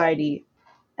from society,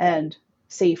 and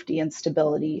safety and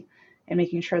stability, and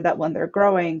making sure that when they're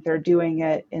growing, they're doing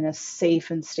it in a safe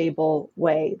and stable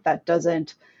way that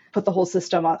doesn't put the whole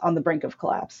system on the brink of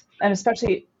collapse. And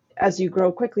especially as you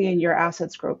grow quickly and your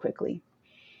assets grow quickly.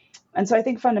 And so I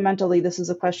think fundamentally, this is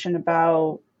a question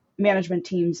about management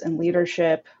teams and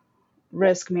leadership,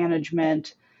 risk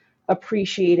management,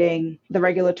 appreciating the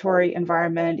regulatory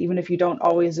environment, even if you don't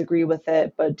always agree with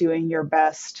it, but doing your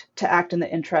best to act in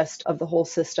the interest of the whole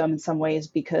system in some ways,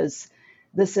 because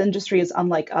this industry is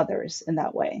unlike others in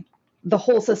that way. the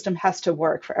whole system has to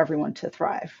work for everyone to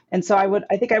thrive. And so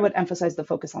I think I would emphasize the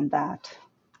focus on that.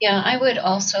 Yeah, I would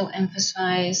also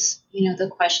emphasize, the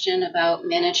question about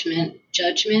management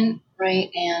judgment, right?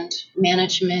 And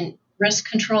management risk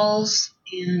controls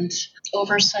and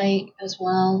oversight as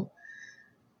well.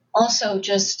 Also,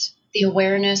 just the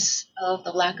awareness of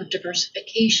the lack of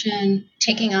diversification,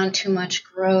 taking on too much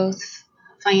growth.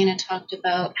 Fiona talked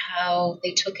about how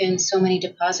they took in so many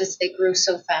deposits, they grew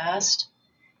so fast,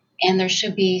 and there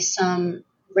should be some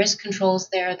risk controls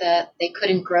there that they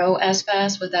couldn't grow as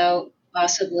fast without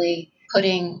possibly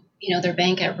putting, their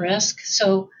bank at risk.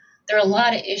 So there are a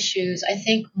lot of issues, I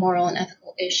think moral and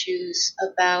ethical issues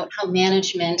about how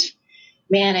management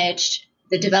managed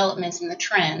the developments and the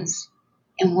trends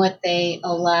and what they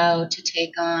allowed to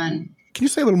take on. Can you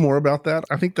say a little more about that?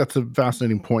 I think that's a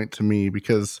fascinating point to me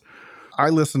because I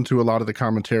listen to a lot of the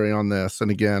commentary on this. And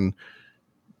again,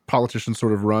 politicians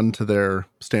sort of run to their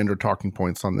standard talking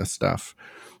points on this stuff.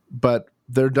 But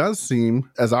there does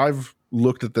seem, as I've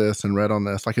looked at this and read on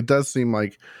this, like it does seem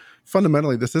like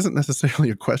fundamentally this isn't necessarily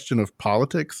a question of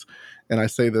politics. And I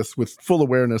say this with full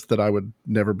awareness that I would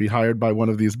never be hired by one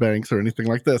of these banks or anything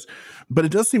like this. But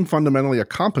it does seem fundamentally a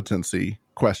competency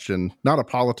question, not a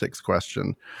politics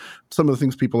question. Some of the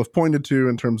things people have pointed to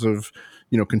in terms of,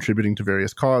 contributing to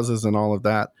various causes and all of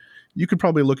that, you could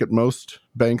probably look at most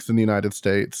banks in the United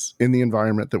States in the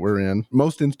environment that we're in.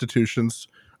 Most institutions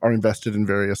are invested in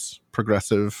various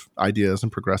progressive ideas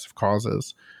and progressive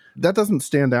causes. That doesn't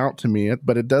stand out to me,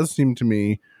 but it does seem to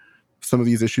me some of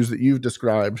these issues that you've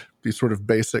described, these sort of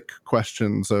basic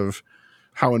questions of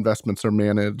how investments are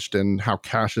managed and how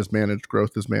cash is managed,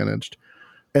 growth is managed.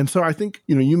 And so I think,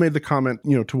 you made the comment,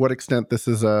 to what extent this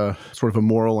is a sort of a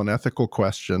moral and ethical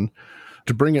question.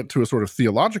 To bring it to a sort of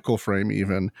theological frame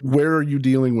even, where are you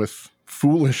dealing with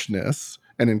foolishness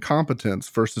and incompetence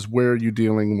versus where are you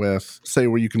dealing with, say,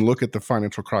 where you can look at the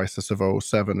financial crisis of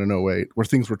 2007 and 2008, where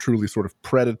things were truly sort of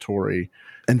predatory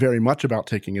and very much about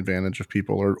taking advantage of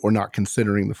people or not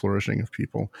considering the flourishing of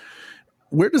people.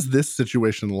 Where does this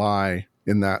situation lie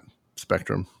in that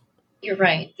spectrum? You're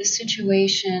right. The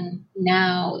situation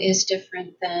now is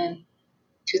different than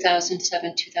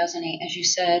 2007, 2008, as you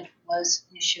said, was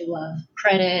an issue of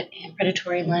credit and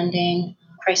predatory lending,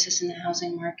 crisis in the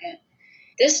housing market.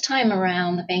 This time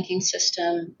around, the banking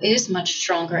system is much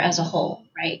stronger as a whole,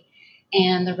 right?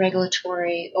 And the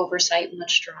regulatory oversight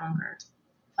much stronger.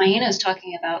 Fiona is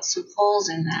talking about some holes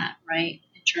in that, right,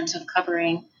 in terms of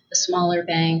covering the smaller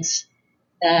banks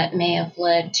that may have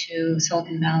led to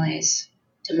Silicon Valley's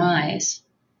demise.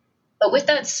 But with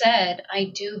that said, I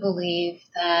do believe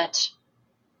that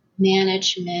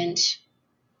management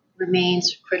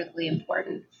remains critically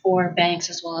important for banks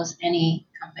as well as any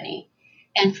company.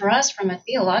 And for us, from a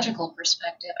theological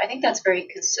perspective, I think that's very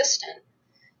consistent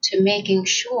to making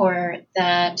sure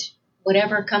that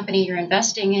whatever company you're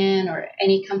investing in or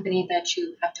any company that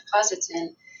you have deposits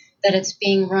in, that it's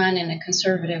being run in a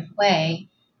conservative way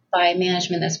by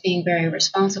management that's being very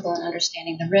responsible and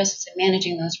understanding the risks and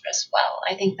managing those risks well.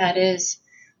 I think that is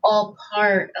all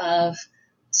part of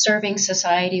serving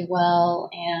society well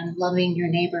and loving your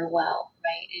neighbor well,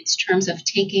 right? It's terms of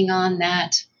taking on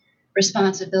that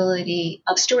responsibility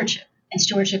of stewardship. And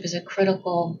stewardship is a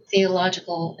critical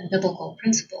theological and biblical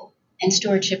principle. And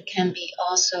stewardship can be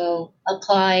also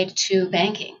applied to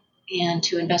banking and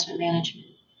to investment management.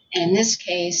 And in this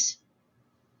case,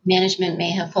 management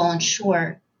may have fallen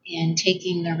short in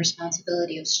taking the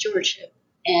responsibility of stewardship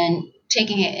and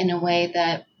taking it in a way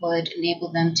that would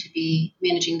enable them to be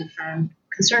managing the firm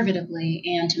conservatively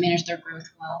and to manage their growth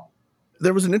well.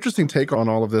 There was an interesting take on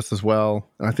all of this as well,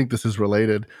 and I think this is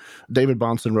related. David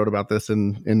Bahnsen wrote about this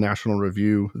in National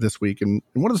Review this week, and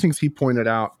one of the things he pointed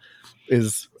out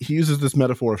is he uses this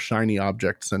metaphor of shiny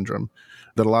object syndrome,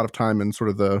 that a lot of time in sort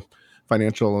of the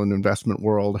financial and investment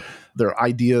world, there are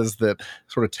ideas that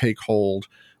sort of take hold,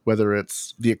 whether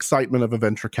it's the excitement of a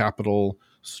venture capital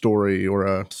story or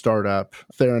a startup.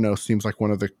 Theranos seems like one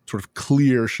of the sort of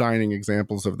clear shining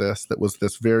examples of this, that was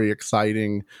this very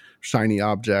exciting, shiny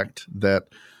object that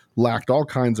lacked all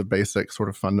kinds of basic sort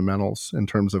of fundamentals in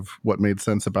terms of what made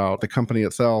sense about the company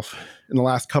itself. In the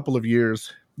last couple of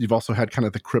years, you've also had kind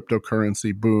of the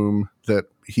cryptocurrency boom that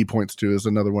he points to as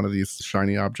another one of these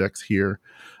shiny objects here.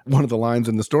 One of the lines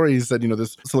in the story, he said,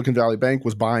 this Silicon Valley Bank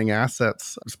was buying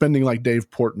assets, spending like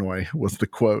Dave Portnoy was the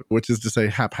quote, which is to say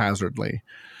haphazardly.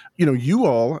 You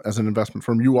all, as an investment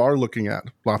firm, you are looking at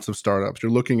lots of startups.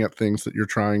 You're looking at things that you're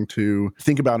trying to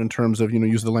think about in terms of,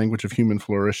 use the language of human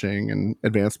flourishing and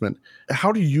advancement.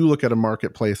 How do you look at a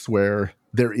marketplace where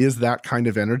there is that kind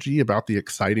of energy about the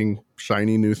exciting,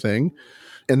 shiny new thing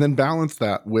and then balance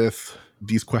that with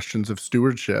these questions of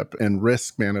stewardship and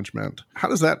risk management. How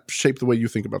does that shape the way you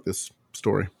think about this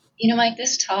story? Mike,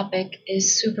 this topic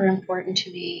is super important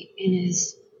to me and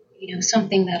is,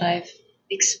 something that I've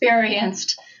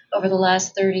experienced over the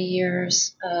last 30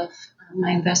 years of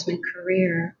my investment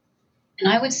career.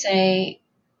 And I would say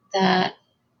that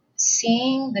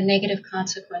seeing the negative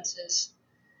consequences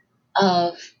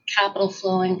of capital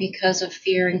flowing because of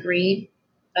fear and greed,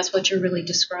 that's what you're really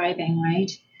describing,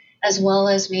 right? As well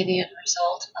as maybe a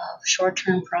result of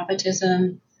short-term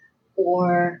profitism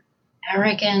or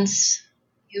arrogance,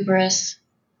 hubris,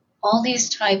 all these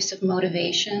types of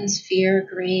motivations, fear,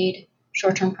 greed,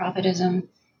 short-term profitism,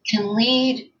 can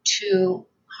lead to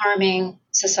harming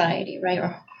society, right?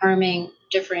 Or harming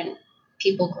different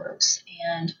people groups.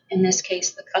 And in this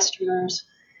case, the customers,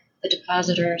 the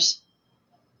depositors.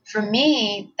 For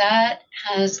me, that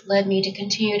has led me to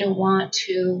continue to want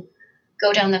to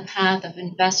go down the path of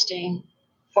investing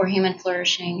for human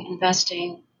flourishing,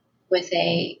 investing with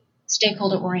a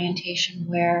stakeholder orientation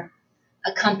where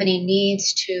a company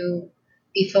needs to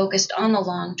be focused on the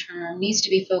long term, needs to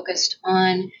be focused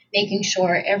on making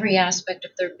sure every aspect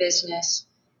of their business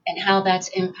and how that's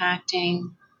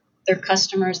impacting their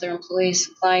customers, their employees,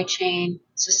 supply chain,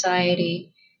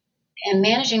 society, and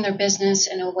managing their business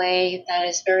in a way that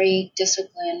is very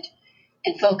disciplined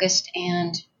and focused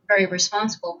and very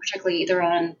responsible, particularly either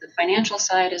on the financial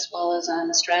side as well as on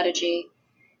the strategy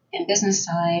and business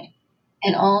side.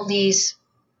 And all these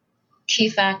key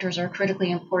factors are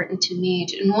critically important to me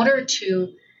in order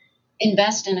to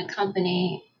invest in a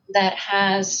company that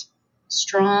has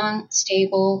strong,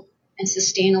 stable, and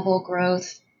sustainable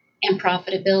growth and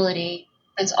profitability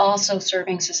that's also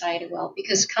serving society well.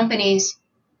 Because companies,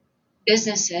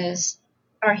 businesses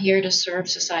are here to serve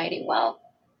society well,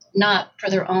 not for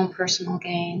their own personal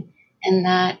gain, and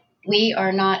that we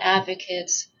are not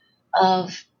advocates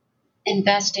of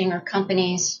investing or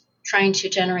companies trying to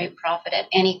generate profit at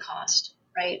any cost,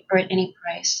 right, or at any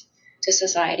price to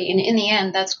society. And in the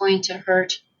end, that's going to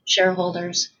hurt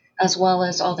shareholders as well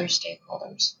as all their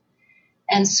stakeholders.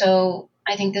 And so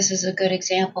I think this is a good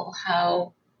example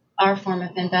how our form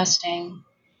of investing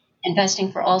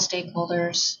for all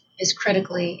stakeholders is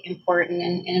critically important,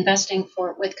 and investing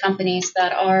with companies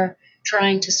that are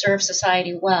trying to serve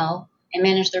society well and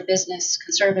manage their business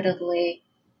conservatively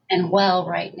and well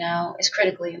right now is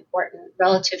critically important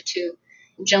relative to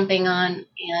jumping on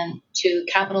and to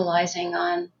capitalizing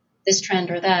on this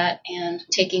trend or that and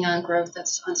taking on growth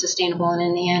that's unsustainable and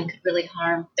in the end could really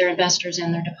harm their investors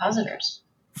and their depositors.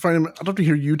 Fine, I'd love to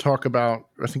hear you talk about,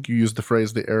 I think you used the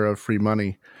phrase, the era of free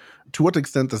money. To what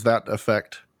extent does that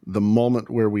affect the moment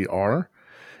where we are?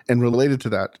 And related to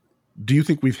that, do you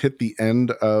think we've hit the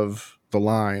end of the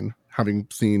line, having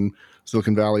seen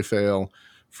Silicon Valley fail,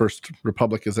 First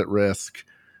Republic is at risk,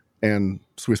 and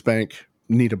Swiss Bank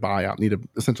need a buyout,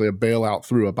 essentially a bailout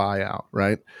through a buyout,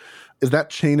 right? Is that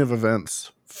chain of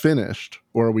events finished,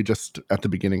 or are we just at the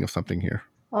beginning of something here?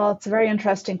 Well, it's a very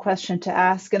interesting question to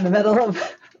ask in the middle of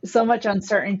so much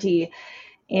uncertainty.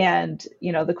 And,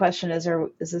 the question is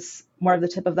this more of the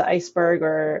tip of the iceberg,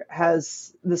 or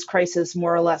has this crisis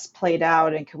more or less played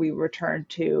out, and can we return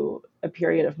to a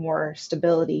period of more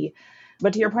stability?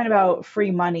 But to your point about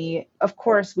free money, of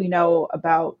course, we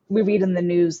read in the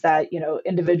news that,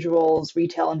 individuals,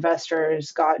 retail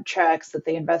investors got checks that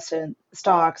they invested in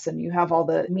stocks, and you have all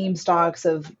the meme stocks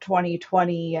of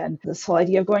 2020 and this whole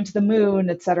idea of going to the moon,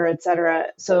 et cetera, et cetera.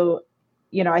 So,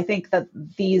 I think that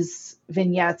these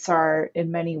vignettes are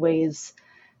in many ways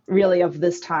really of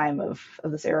this time of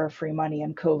this era of free money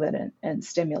and COVID and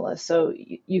stimulus. So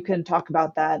you can talk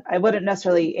about that. I wouldn't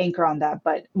necessarily anchor on that,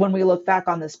 but when we look back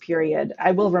on this period,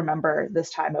 I will remember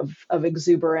this time of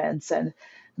exuberance and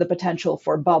the potential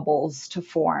for bubbles to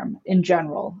form in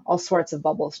general, all sorts of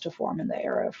bubbles to form in the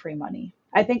era of free money.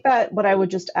 I think that what I would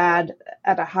just add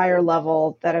at a higher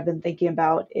level that I've been thinking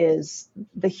about is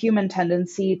the human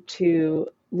tendency to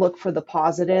look for the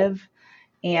positive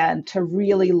and to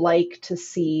really like to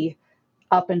see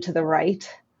up and to the right,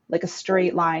 like a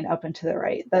straight line up and to the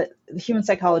right. That the human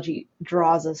psychology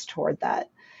draws us toward that.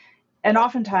 And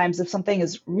oftentimes, if something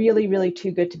is really, really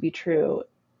too good to be true,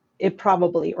 it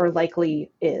probably or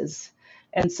likely is.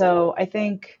 And so I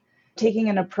think taking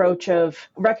an approach of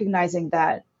recognizing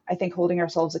that, I think holding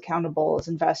ourselves accountable as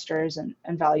investors and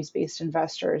values-based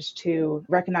investors to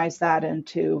recognize that and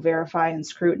to verify and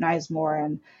scrutinize more.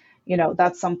 And,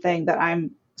 that's something that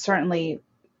I'm certainly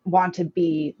want to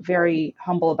be very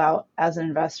humble about as an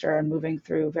investor and moving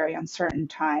through very uncertain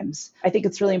times. I think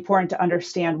it's really important to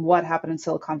understand what happened in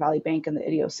Silicon Valley Bank and the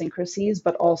idiosyncrasies,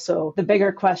 but also the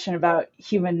bigger question about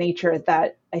human nature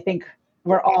that I think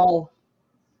we're all,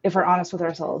 if we're honest with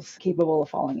ourselves, capable of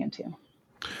falling into.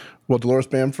 Well, Dolores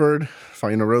Bamford,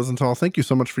 Faina Rosenthal, thank you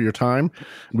so much for your time.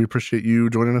 We appreciate you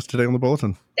joining us today on the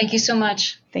Bulletin. Thank you so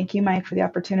much. Thank you, Mike, for the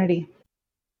opportunity.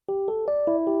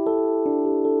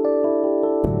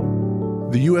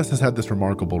 The U.S. has had this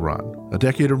remarkable run, a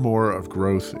decade or more of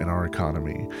growth in our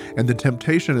economy, and the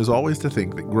temptation is always to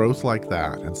think that growth like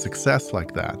that and success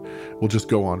like that will just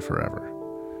go on forever.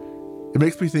 It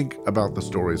makes me think about the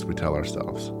stories we tell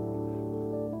ourselves.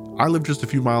 I live just a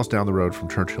few miles down the road from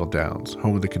Churchill Downs,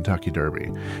 home of the Kentucky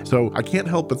Derby, so I can't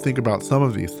help but think about some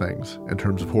of these things in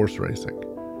terms of horse racing.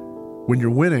 When you're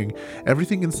winning,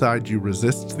 everything inside you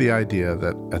resists the idea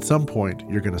that at some point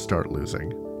you're going to start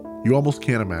losing. You almost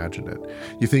can't imagine it.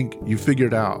 You think you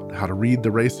figured out how to read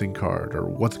the racing card or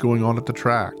what's going on at the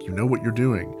track. You know what you're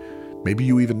doing. Maybe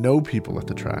you even know people at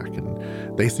the track,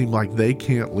 and they seem like they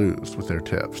can't lose with their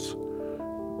tips.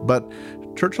 But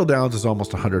Churchill Downs is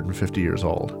almost 150 years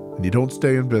old, and you don't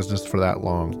stay in business for that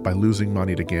long by losing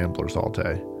money to gamblers all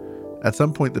day. At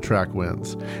some point, the track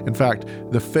wins. In fact,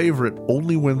 the favorite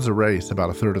only wins a race about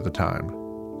a third of the time.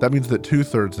 That means that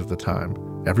 2/3 of the time,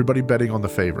 everybody betting on the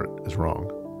favorite is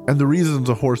wrong. And the reasons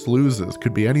a horse loses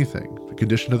could be anything: the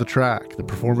condition of the track, the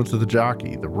performance of the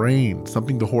jockey, the rain,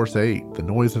 something the horse ate, the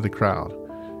noise of the crowd.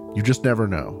 You just never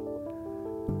know.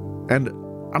 And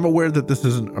I'm aware that this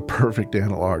isn't a perfect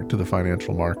analog to the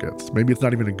financial markets. Maybe it's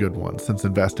not even a good one, since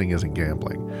investing isn't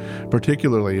gambling,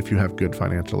 particularly if you have good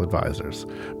financial advisors.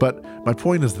 But my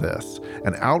point is this: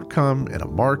 an outcome in a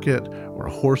market or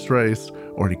a horse race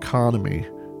or an economy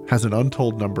has an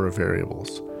untold number of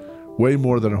variables. Way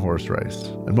more than a horse race,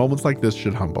 and moments like this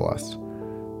should humble us.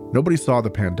 Nobody saw the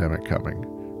pandemic coming.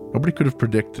 Nobody could have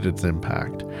predicted its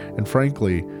impact. And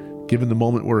frankly, given the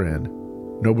moment we're in,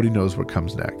 nobody knows what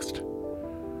comes next.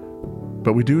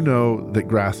 But we do know that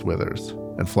grass withers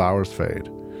and flowers fade,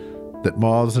 that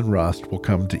moths and rust will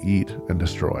come to eat and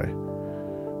destroy.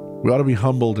 We ought to be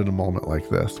humbled in a moment like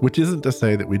this, which isn't to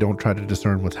say that we don't try to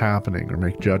discern what's happening or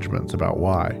make judgments about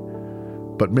why.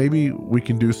 But maybe we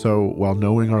can do so while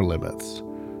knowing our limits,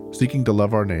 seeking to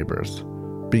love our neighbors,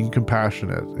 being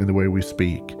compassionate in the way we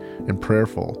speak, and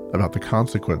prayerful about the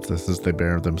consequences as they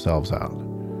bear themselves out.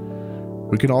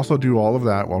 We can also do all of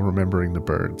that while remembering the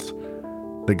birds,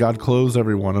 that God clothes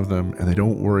every one of them and they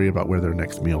don't worry about where their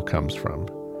next meal comes from.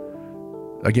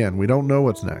 Again, we don't know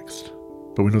what's next,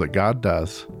 but we know that God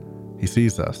does. He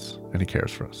sees us and He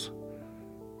cares for us.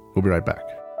 We'll be right back.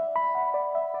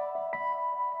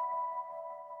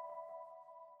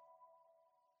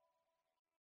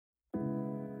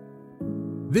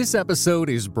 This episode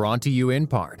is brought to you in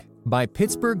part by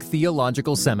Pittsburgh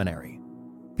Theological Seminary.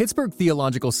 Pittsburgh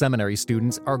Theological Seminary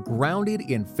students are grounded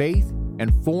in faith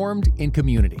and formed in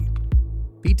community.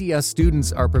 PTS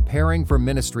students are preparing for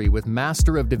ministry with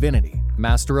Master of Divinity,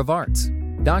 Master of Arts,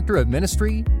 Doctor of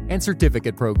Ministry, and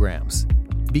certificate programs.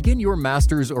 Begin your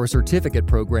master's or certificate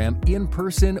program in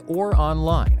person or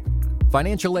online.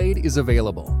 Financial aid is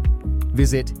available.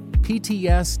 Visit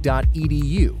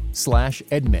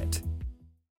pts.edu/admit.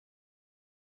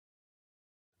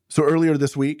 So earlier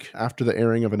this week, after the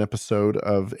airing of an episode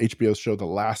of HBO's show The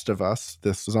Last of Us,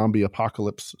 this zombie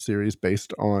apocalypse series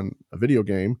based on a video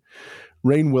game,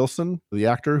 Rainn Wilson, the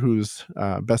actor who's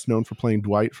best known for playing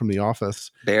Dwight from The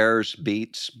Office. Bears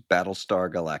beats Battlestar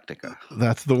Galactica.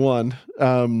 That's the one.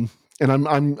 And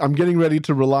I'm getting ready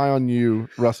to rely on you,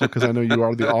 Russell, because I know you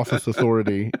are the Office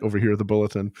authority over here at the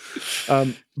Bulletin.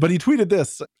 But he tweeted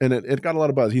this, and it got a lot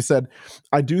of buzz. He said,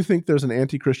 "I do think there's an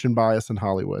anti-Christian bias in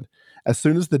Hollywood. As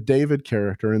soon as the David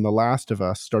character in The Last of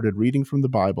Us started reading from the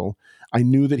Bible, I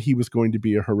knew that he was going to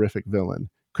be a horrific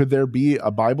villain. Could there be a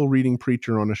Bible-reading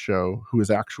preacher on a show who is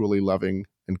actually loving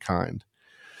and kind?"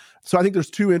 So I think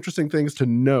there's two interesting things to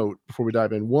note before we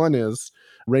dive in. One is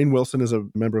Rainn Wilson is a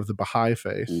member of the Baha'i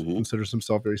faith, considers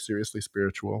himself very seriously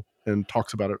spiritual, and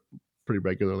talks about it pretty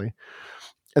regularly.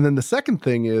 And then the second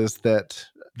thing is that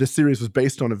this series was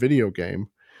based on a video game,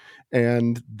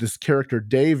 and this character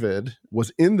David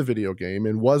was in the video game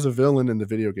and was a villain in the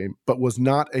video game, but was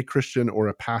not a Christian or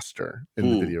a pastor in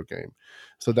the video game.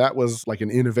 So that was like an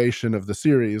innovation of the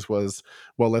series was,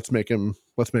 well, let's make him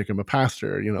a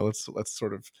pastor. You know, let's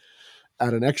sort of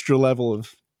add an extra level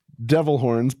of devil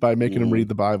horns by making him read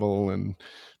the Bible and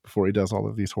before he does all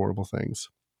of these horrible things.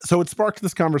 So it sparked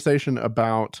this conversation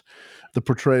about the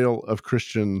portrayal of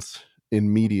Christians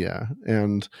in media.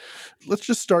 And let's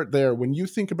just start there. When you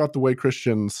think about the way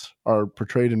Christians are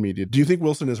portrayed in media, do you think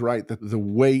Wilson is right that the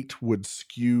weight would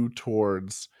skew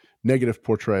towards negative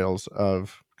portrayals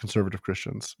of conservative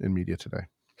Christians in media today?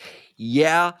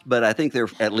 Yeah, but I think there are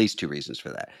at least two reasons for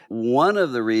that. One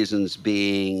of the reasons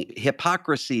being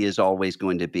hypocrisy is always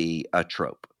going to be a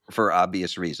trope for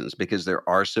obvious reasons because there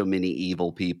are so many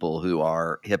evil people who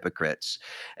are hypocrites.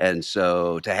 And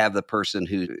so to have the person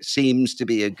who seems to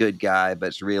be a good guy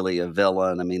but's really a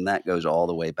villain, I mean, that goes all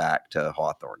the way back to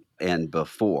Hawthorne and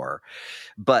before.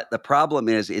 But the problem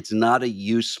is it's not a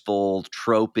useful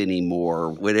trope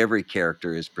anymore when every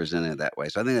character is presented that way.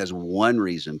 So I think that's one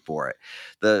reason for it.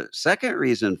 The second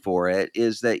reason for it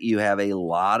is that you have a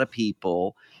lot of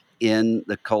people in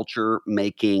the culture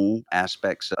making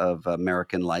aspects of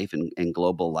American life and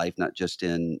global life, not just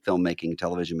in filmmaking,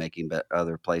 television making, but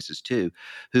other places too,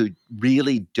 who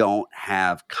really don't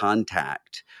have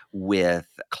contact with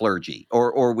clergy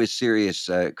or with serious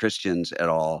Christians at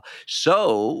all.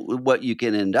 So what you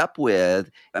can end up with,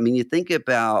 I mean, you think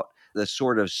about the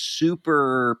sort of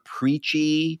super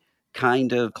preachy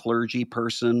kind of clergy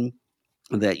person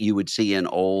that you would see in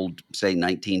old, say,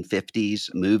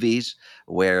 1950s movies,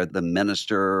 where the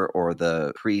minister or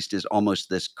the priest is almost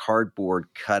this cardboard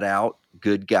cutout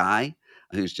good guy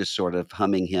who's just sort of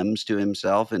humming hymns to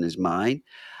himself in his mind.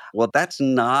 Well, that's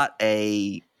not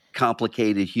a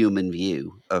complicated human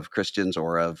view of Christians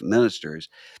or of ministers.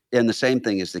 And the same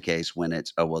thing is the case when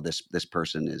it's, oh, well, this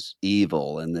person is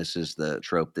evil and this is the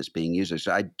trope that's being used.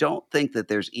 So I don't think that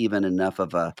there's even enough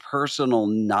of a personal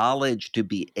knowledge to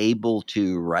be able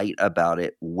to write about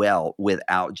it well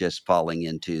without just falling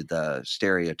into the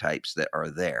stereotypes that are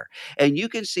there. And you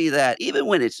can see that even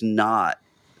when it's not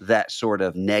that sort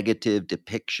of negative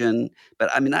depiction.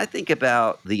 But I mean, I think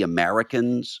about the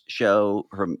Americans show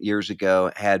from years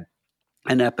ago had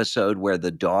an episode where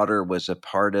the daughter was a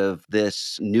part of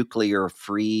this nuclear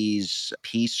freeze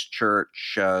peace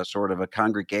church, sort of a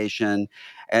congregation,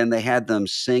 and they had them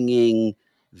singing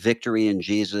Victory in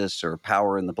Jesus or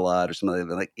Power in the Blood or something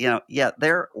like, yeah,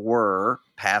 there were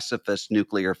pacifist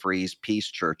nuclear freeze peace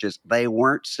churches. They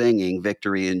weren't singing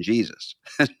Victory in Jesus.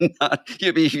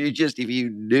 If you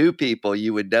knew people,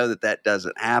 you would know that that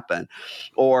doesn't happen.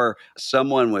 Or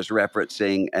someone was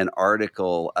referencing an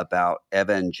article about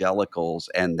evangelicals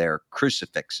and their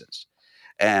crucifixes.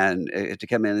 And to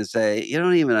come in and say, you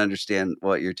don't even understand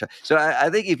what you're talking. So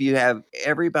I think if you have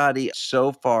everybody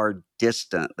so far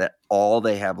distant that all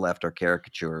they have left are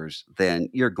caricatures, then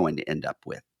you're going to end up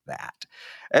with that.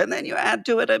 And then you add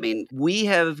to it, I mean, we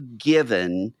have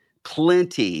given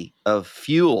plenty of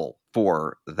fuel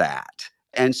for that.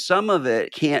 And some of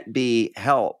it can't be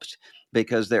helped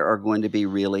because there are going to be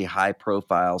really high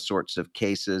profile sorts of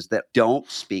cases that don't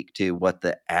speak to what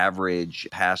the average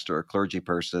pastor or clergy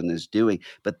person is doing.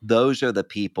 But those are the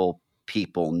people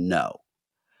know.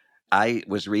 I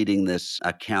was reading this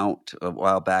account a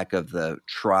while back of the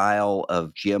trial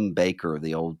of Jim Bakker,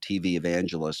 the old TV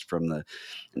evangelist from the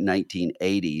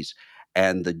 1980s.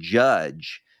 And the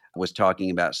judge was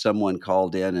talking about someone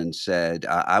called in and said,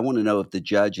 I want to know if the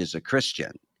judge is a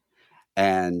Christian.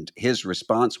 And his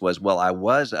response was, well, I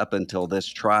was up until this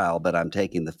trial, but I'm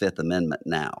taking the Fifth Amendment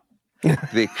now.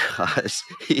 Because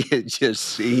he had just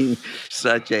seen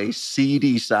such a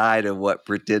seedy side of what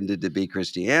pretended to be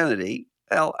Christianity.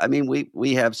 Well, I mean,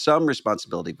 we have some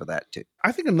responsibility for that too.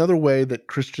 I think another way that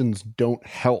Christians don't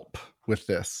help with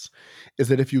this is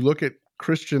that if you look at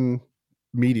Christian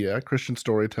media, Christian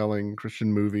storytelling,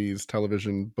 Christian movies,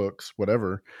 television, books,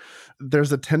 whatever,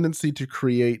 there's a tendency to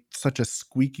create such a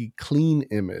squeaky clean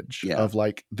image of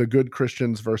like the good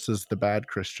Christians versus the bad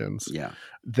Christians. Yeah.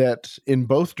 That in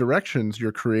both directions,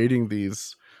 you're creating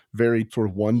these very sort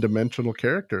of one-dimensional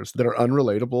characters that are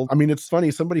unrelatable. I mean, it's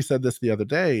funny. Somebody said this the other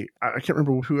day. I can't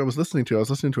remember who I was listening to. I was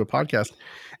listening to a podcast,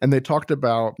 and they talked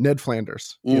about Ned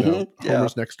Flanders,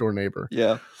 Homer's next door neighbor.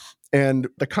 Yeah. And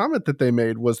the comment that they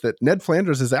made was that Ned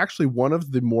Flanders is actually one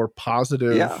of the more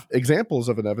positive examples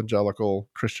of an evangelical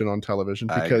Christian on television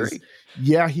because,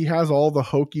 he has all the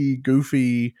hokey,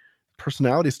 goofy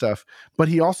personality stuff, but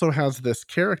he also has this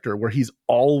character where he's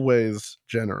always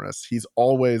generous. He's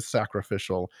always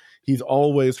sacrificial. He's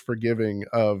always forgiving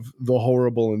of the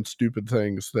horrible and stupid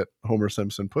things that Homer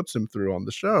Simpson puts him through on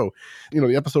the show.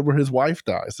 The episode where his wife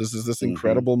dies. This is this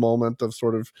incredible moment of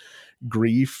sort of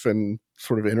grief and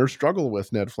sort of inner struggle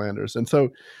with Ned Flanders. And so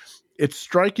it's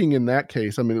striking in that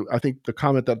case. I mean, I think the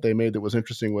comment that they made that was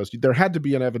interesting was there had to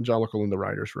be an evangelical in the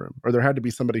writer's room, or there had to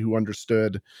be somebody who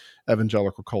understood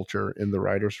evangelical culture in the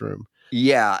writer's room.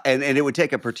 Yeah, and it would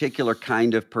take a particular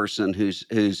kind of person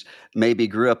who's maybe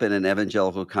grew up in an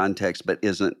evangelical context but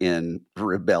isn't in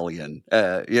rebellion.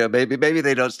 Maybe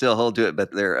they don't still hold to it,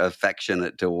 but they're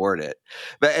affectionate toward it.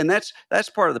 And that's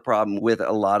part of the problem with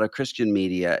a lot of Christian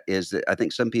media is that I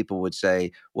think some people would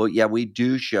say, well, yeah, we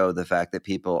do show the fact that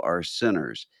people are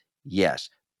sinners. Yes,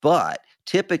 but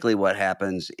typically what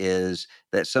happens is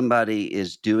that somebody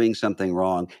is doing something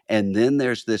wrong, and then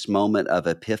there's this moment of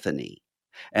epiphany.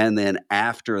 And then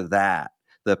after that,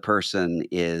 the person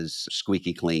is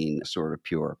squeaky clean, sort of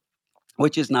pure,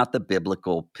 which is not the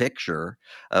biblical picture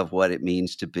of what it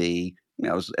means to be,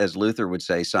 as Luther would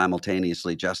say,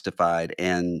 simultaneously justified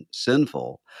and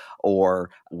sinful, or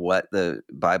what the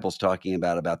Bible's talking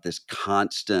about this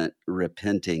constant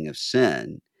repenting of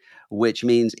sin, which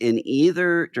means in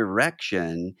either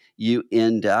direction, you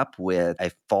end up with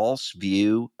a false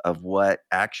view of what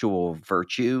actual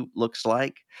virtue looks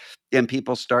like. And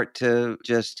people start to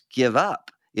just give up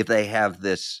if they have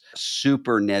this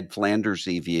super Ned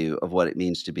Flandersy view of what it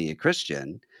means to be a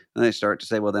Christian. And they start to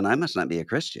say, well, then I must not be a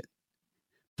Christian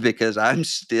because I'm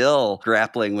still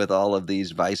grappling with all of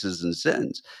these vices and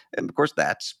sins. And of course,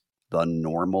 that's the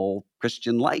normal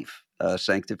Christian life.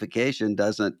 Sanctification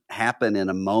doesn't happen in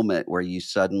a moment where you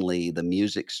suddenly, the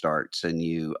music starts and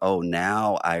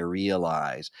now I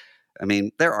realize. I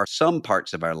mean, there are some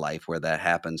parts of our life where that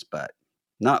happens, but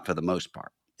not for the most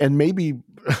part. And maybe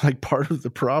like part of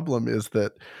the problem is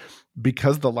that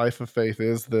because the life of faith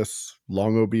is this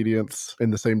long obedience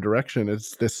in the same direction,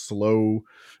 it's this slow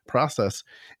process.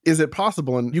 Is it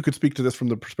possible, and you could speak to this from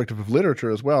the perspective of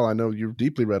literature as well, I know you're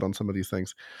deeply read on some of these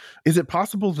things, is it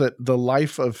possible that the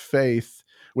life of faith,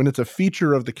 when it's a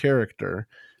feature of the character,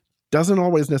 doesn't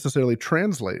always necessarily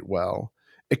translate well,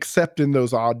 except in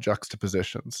those odd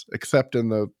juxtapositions, except in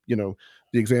the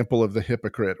example of the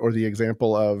hypocrite or the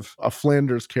example of a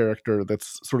Flanders character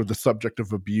that's sort of the subject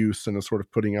of abuse and is sort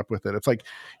of putting up with it. It's like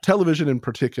television in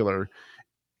particular,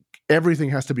 everything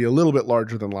has to be a little bit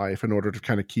larger than life in order to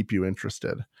kind of keep you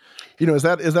interested. Is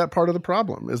that part of the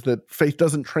problem? Is that faith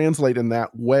doesn't translate in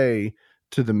that way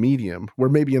to the medium, where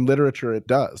maybe in literature it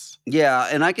does. Yeah,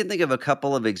 and I can think of a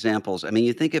couple of examples. I mean,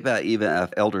 you think about even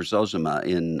Elder Zosima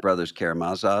in Brothers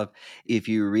Karamazov. If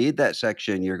you read that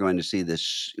section, you're going to see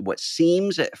this, what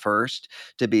seems at first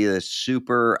to be this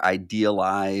super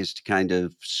idealized kind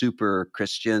of super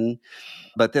Christian.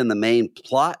 But then the main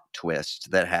plot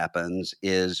twist that happens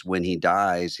is when he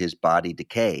dies, his body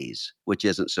decays, which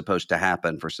isn't supposed to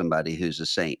happen for somebody who's a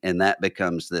saint. And that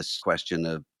becomes this question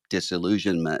of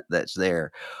disillusionment that's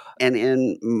there. And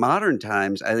in modern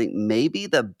times, I think maybe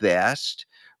the best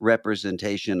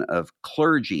representation of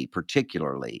clergy,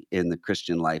 particularly in the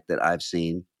Christian life that I've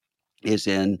seen, is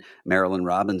in Marilyn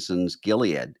Robinson's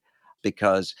Gilead,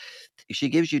 because she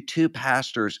gives you two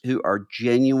pastors who are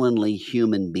genuinely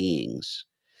human beings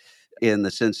in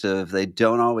the sense of they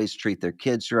don't always treat their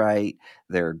kids right.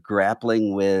 They're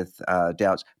grappling with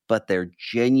doubts, but they're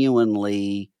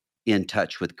genuinely in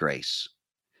touch with grace.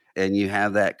 And you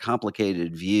have that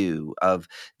complicated view of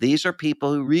these are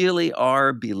people who really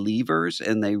are believers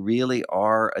and they really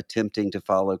are attempting to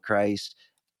follow Christ.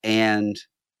 And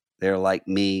they're like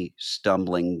me,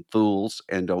 stumbling fools,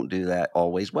 and don't do that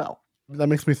always well. That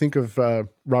makes me think of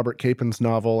Robert Capen's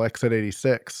novel, Exit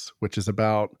 86, which is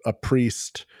about a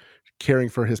priest caring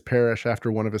for his parish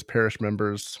after one of his parish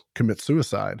members commits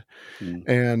suicide.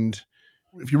 And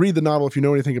if you read the novel, if you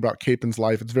know anything about Capen's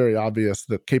life, it's very obvious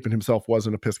that Capen himself was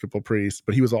an Episcopal priest,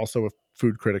 but he was also a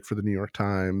food critic for the New York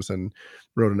Times and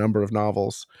wrote a number of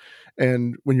novels.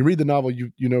 And when you read the novel,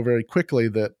 you know very quickly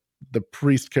that the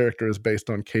priest character is based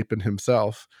on Capen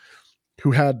himself,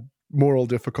 who had moral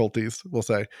difficulties, we'll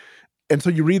say. And so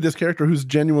you read this character who's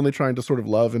genuinely trying to sort of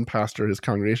love and pastor his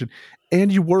congregation, and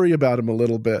you worry about him a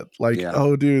little bit. Like,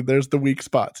 oh, dude, there's the weak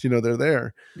spots. They're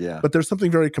there. Yeah. But there's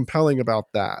something very compelling about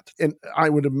that. And I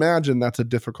would imagine that's a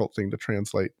difficult thing to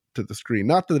translate to the screen.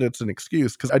 Not that it's an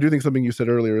excuse, because I do think something you said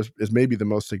earlier is maybe the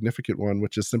most significant one,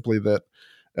 which is simply that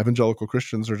evangelical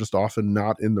Christians are just often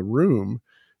not in the room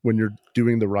when you're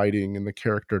doing the writing and the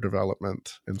character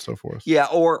development and so forth. Yeah,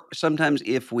 or sometimes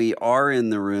if we are in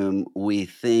the room, we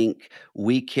think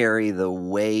we carry the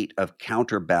weight of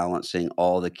counterbalancing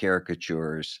all the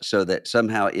caricatures so that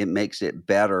somehow it makes it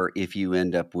better if you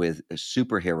end up with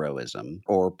superheroism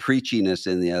or preachiness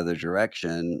in the other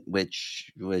direction,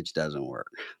 which doesn't work.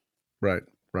 Right.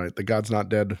 The God's not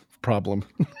dead problem.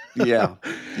 Yeah.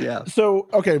 So,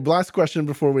 okay, last question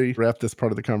before we wrap this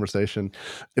part of the conversation.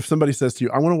 If somebody says to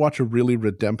you, I want to watch a really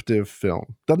redemptive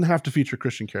film, doesn't have to feature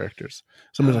Christian characters.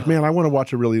 Somebody's like, man, I want to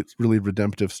watch a really, really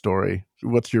redemptive story.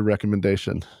 What's your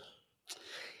recommendation?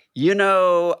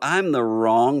 I'm the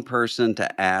wrong person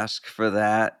to ask for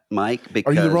that, Mike, Are you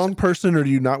the because wrong person, or do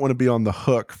you not want to be on the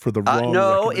hook for the wrong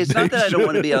no, it's not that I don't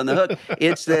want to be on the hook.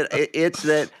 recommendation? It's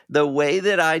that the way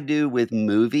that I do with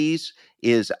movies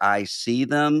is I see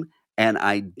them and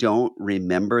I don't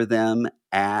remember them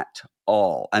at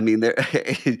all. I mean,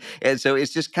 and so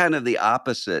it's just kind of the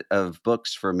opposite of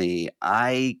books for me.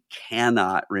 I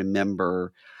cannot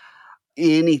remember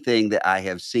anything that I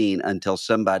have seen until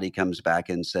somebody comes back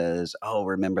and says, "Oh,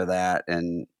 remember that?"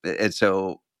 And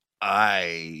so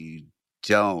I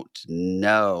don't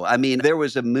know. I mean, there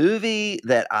was a movie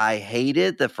that I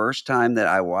hated the first time that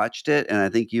I watched it, and I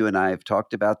think you and I have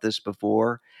talked about this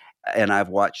before. And I've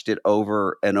watched it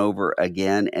over and over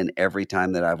again, and every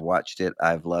time that I've watched it,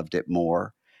 I've loved it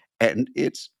more. And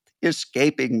it's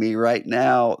escaping me right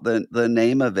now the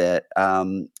name of it.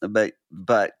 The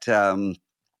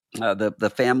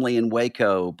family in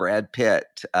Waco, Brad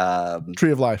Pitt.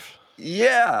 Tree of Life.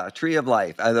 Yeah, Tree of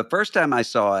Life. The first time I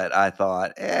saw it, I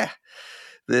thought,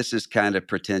 this is kind of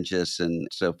pretentious and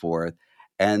so forth.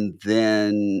 And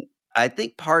then I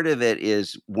think part of it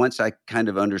is once I kind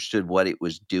of understood what it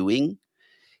was doing,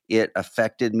 it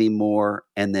affected me more.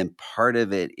 And then part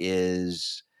of it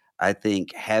is, I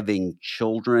think, having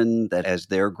children that as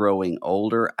they're growing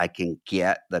older, I can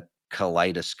get the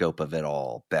kaleidoscope of it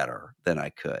all better than I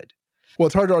could. Well,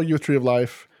 it's hard to argue with Tree of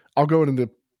Life. I'll go in the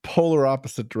polar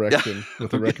opposite direction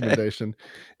with a Okay. recommendation.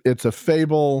 It's a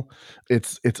fable.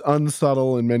 It's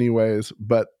unsubtle in many ways,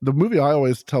 but the movie I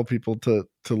always tell people to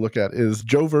look at is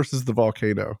Joe versus the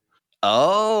Volcano.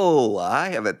 Oh, I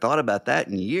haven't thought about that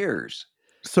in years.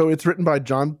 So it's written by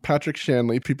John Patrick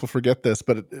Shanley. People forget this,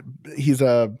 but he's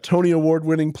a Tony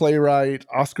Award-winning playwright,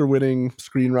 Oscar-winning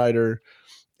screenwriter.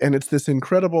 And it's this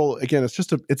incredible, again,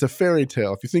 it's a fairy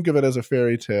tale. If you think of it as a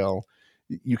fairy tale,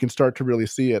 you can start to really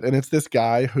see it. And it's this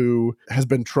guy who has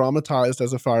been traumatized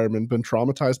as a fireman, been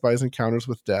traumatized by his encounters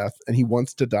with death, and he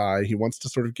wants to die. He wants to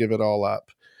sort of give it all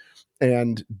up.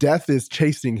 And death is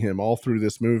chasing him all through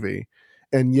this movie.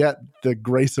 And yet the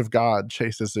grace of God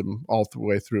chases him all the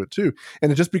way through it too.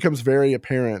 And it just becomes very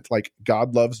apparent, like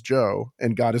God loves Joe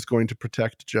and God is going to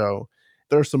protect Joe.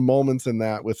 There are some moments in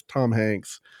that with Tom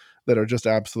Hanks that are just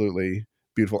absolutely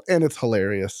beautiful. And it's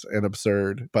hilarious and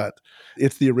absurd, but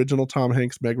it's the original Tom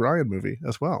Hanks, Meg Ryan movie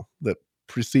as well that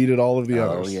preceded all of the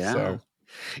others. Oh, yeah. So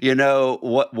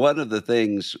One of the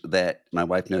things that my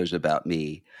wife knows about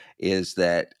me is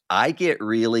that I get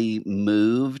really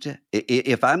moved.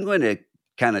 If I'm going to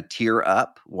kind of tear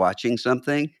up watching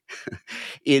something,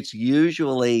 it's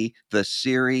usually the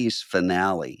series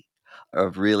finale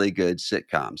of really good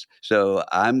sitcoms. So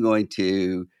I'm going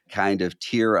to kind of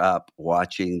tear up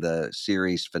watching the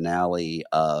series finale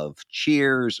of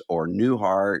Cheers or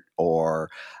Newhart or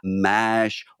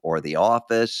MASH or The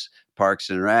Office, Parks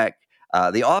and Rec.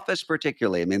 The Office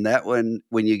particularly. I mean, that one,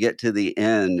 when you get to the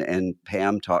end and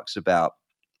Pam talks about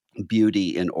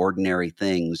beauty in ordinary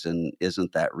things, and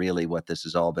isn't that really what this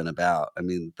has all been about? I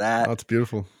mean, it's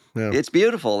beautiful. Yeah. it's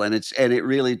beautiful, and it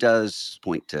really does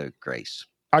point to grace.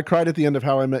 I cried at the end of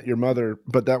How I Met Your Mother,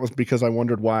 but that was because I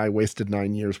wondered why I wasted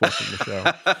 9 years watching the show.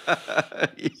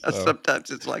 Yeah,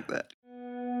 sometimes it's like that.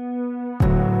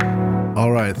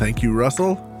 All right. Thank you,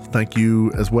 Russell. Thank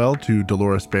you as well to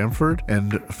Dolores Bamford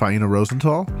and Faina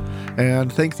Rosenthal.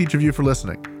 And thanks each of you for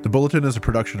listening. The Bulletin is a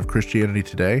production of Christianity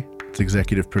Today. It's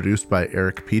executive produced by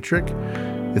Eric Petrick.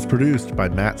 It's produced by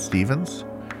Matt Stevens.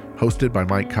 Hosted by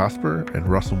Mike Cosper and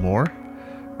Russell Moore.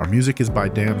 Our music is by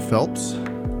Dan Phelps.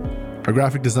 Our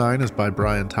graphic design is by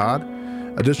Brian Todd.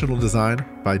 Additional design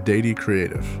by Dady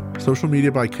Creative. Social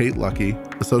media by Kate Lucky.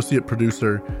 Associate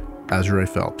producer, Azure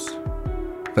Phelps.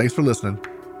 Thanks for listening.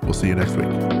 We'll see you next week.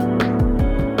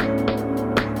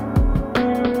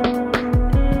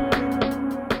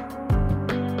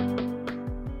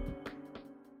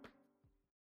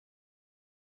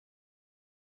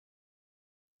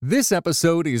 This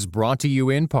episode is brought to you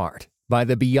in part by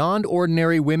the Beyond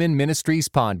Ordinary Women Ministries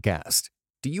podcast.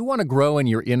 Do you want to grow in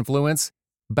your influence?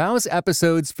 Bow's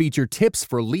episodes feature tips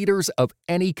for leaders of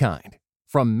any kind,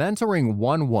 from mentoring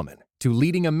one woman to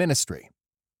leading a ministry.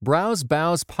 Browse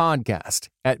Bow's podcast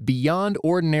at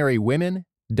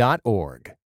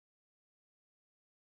beyondordinarywomen.org.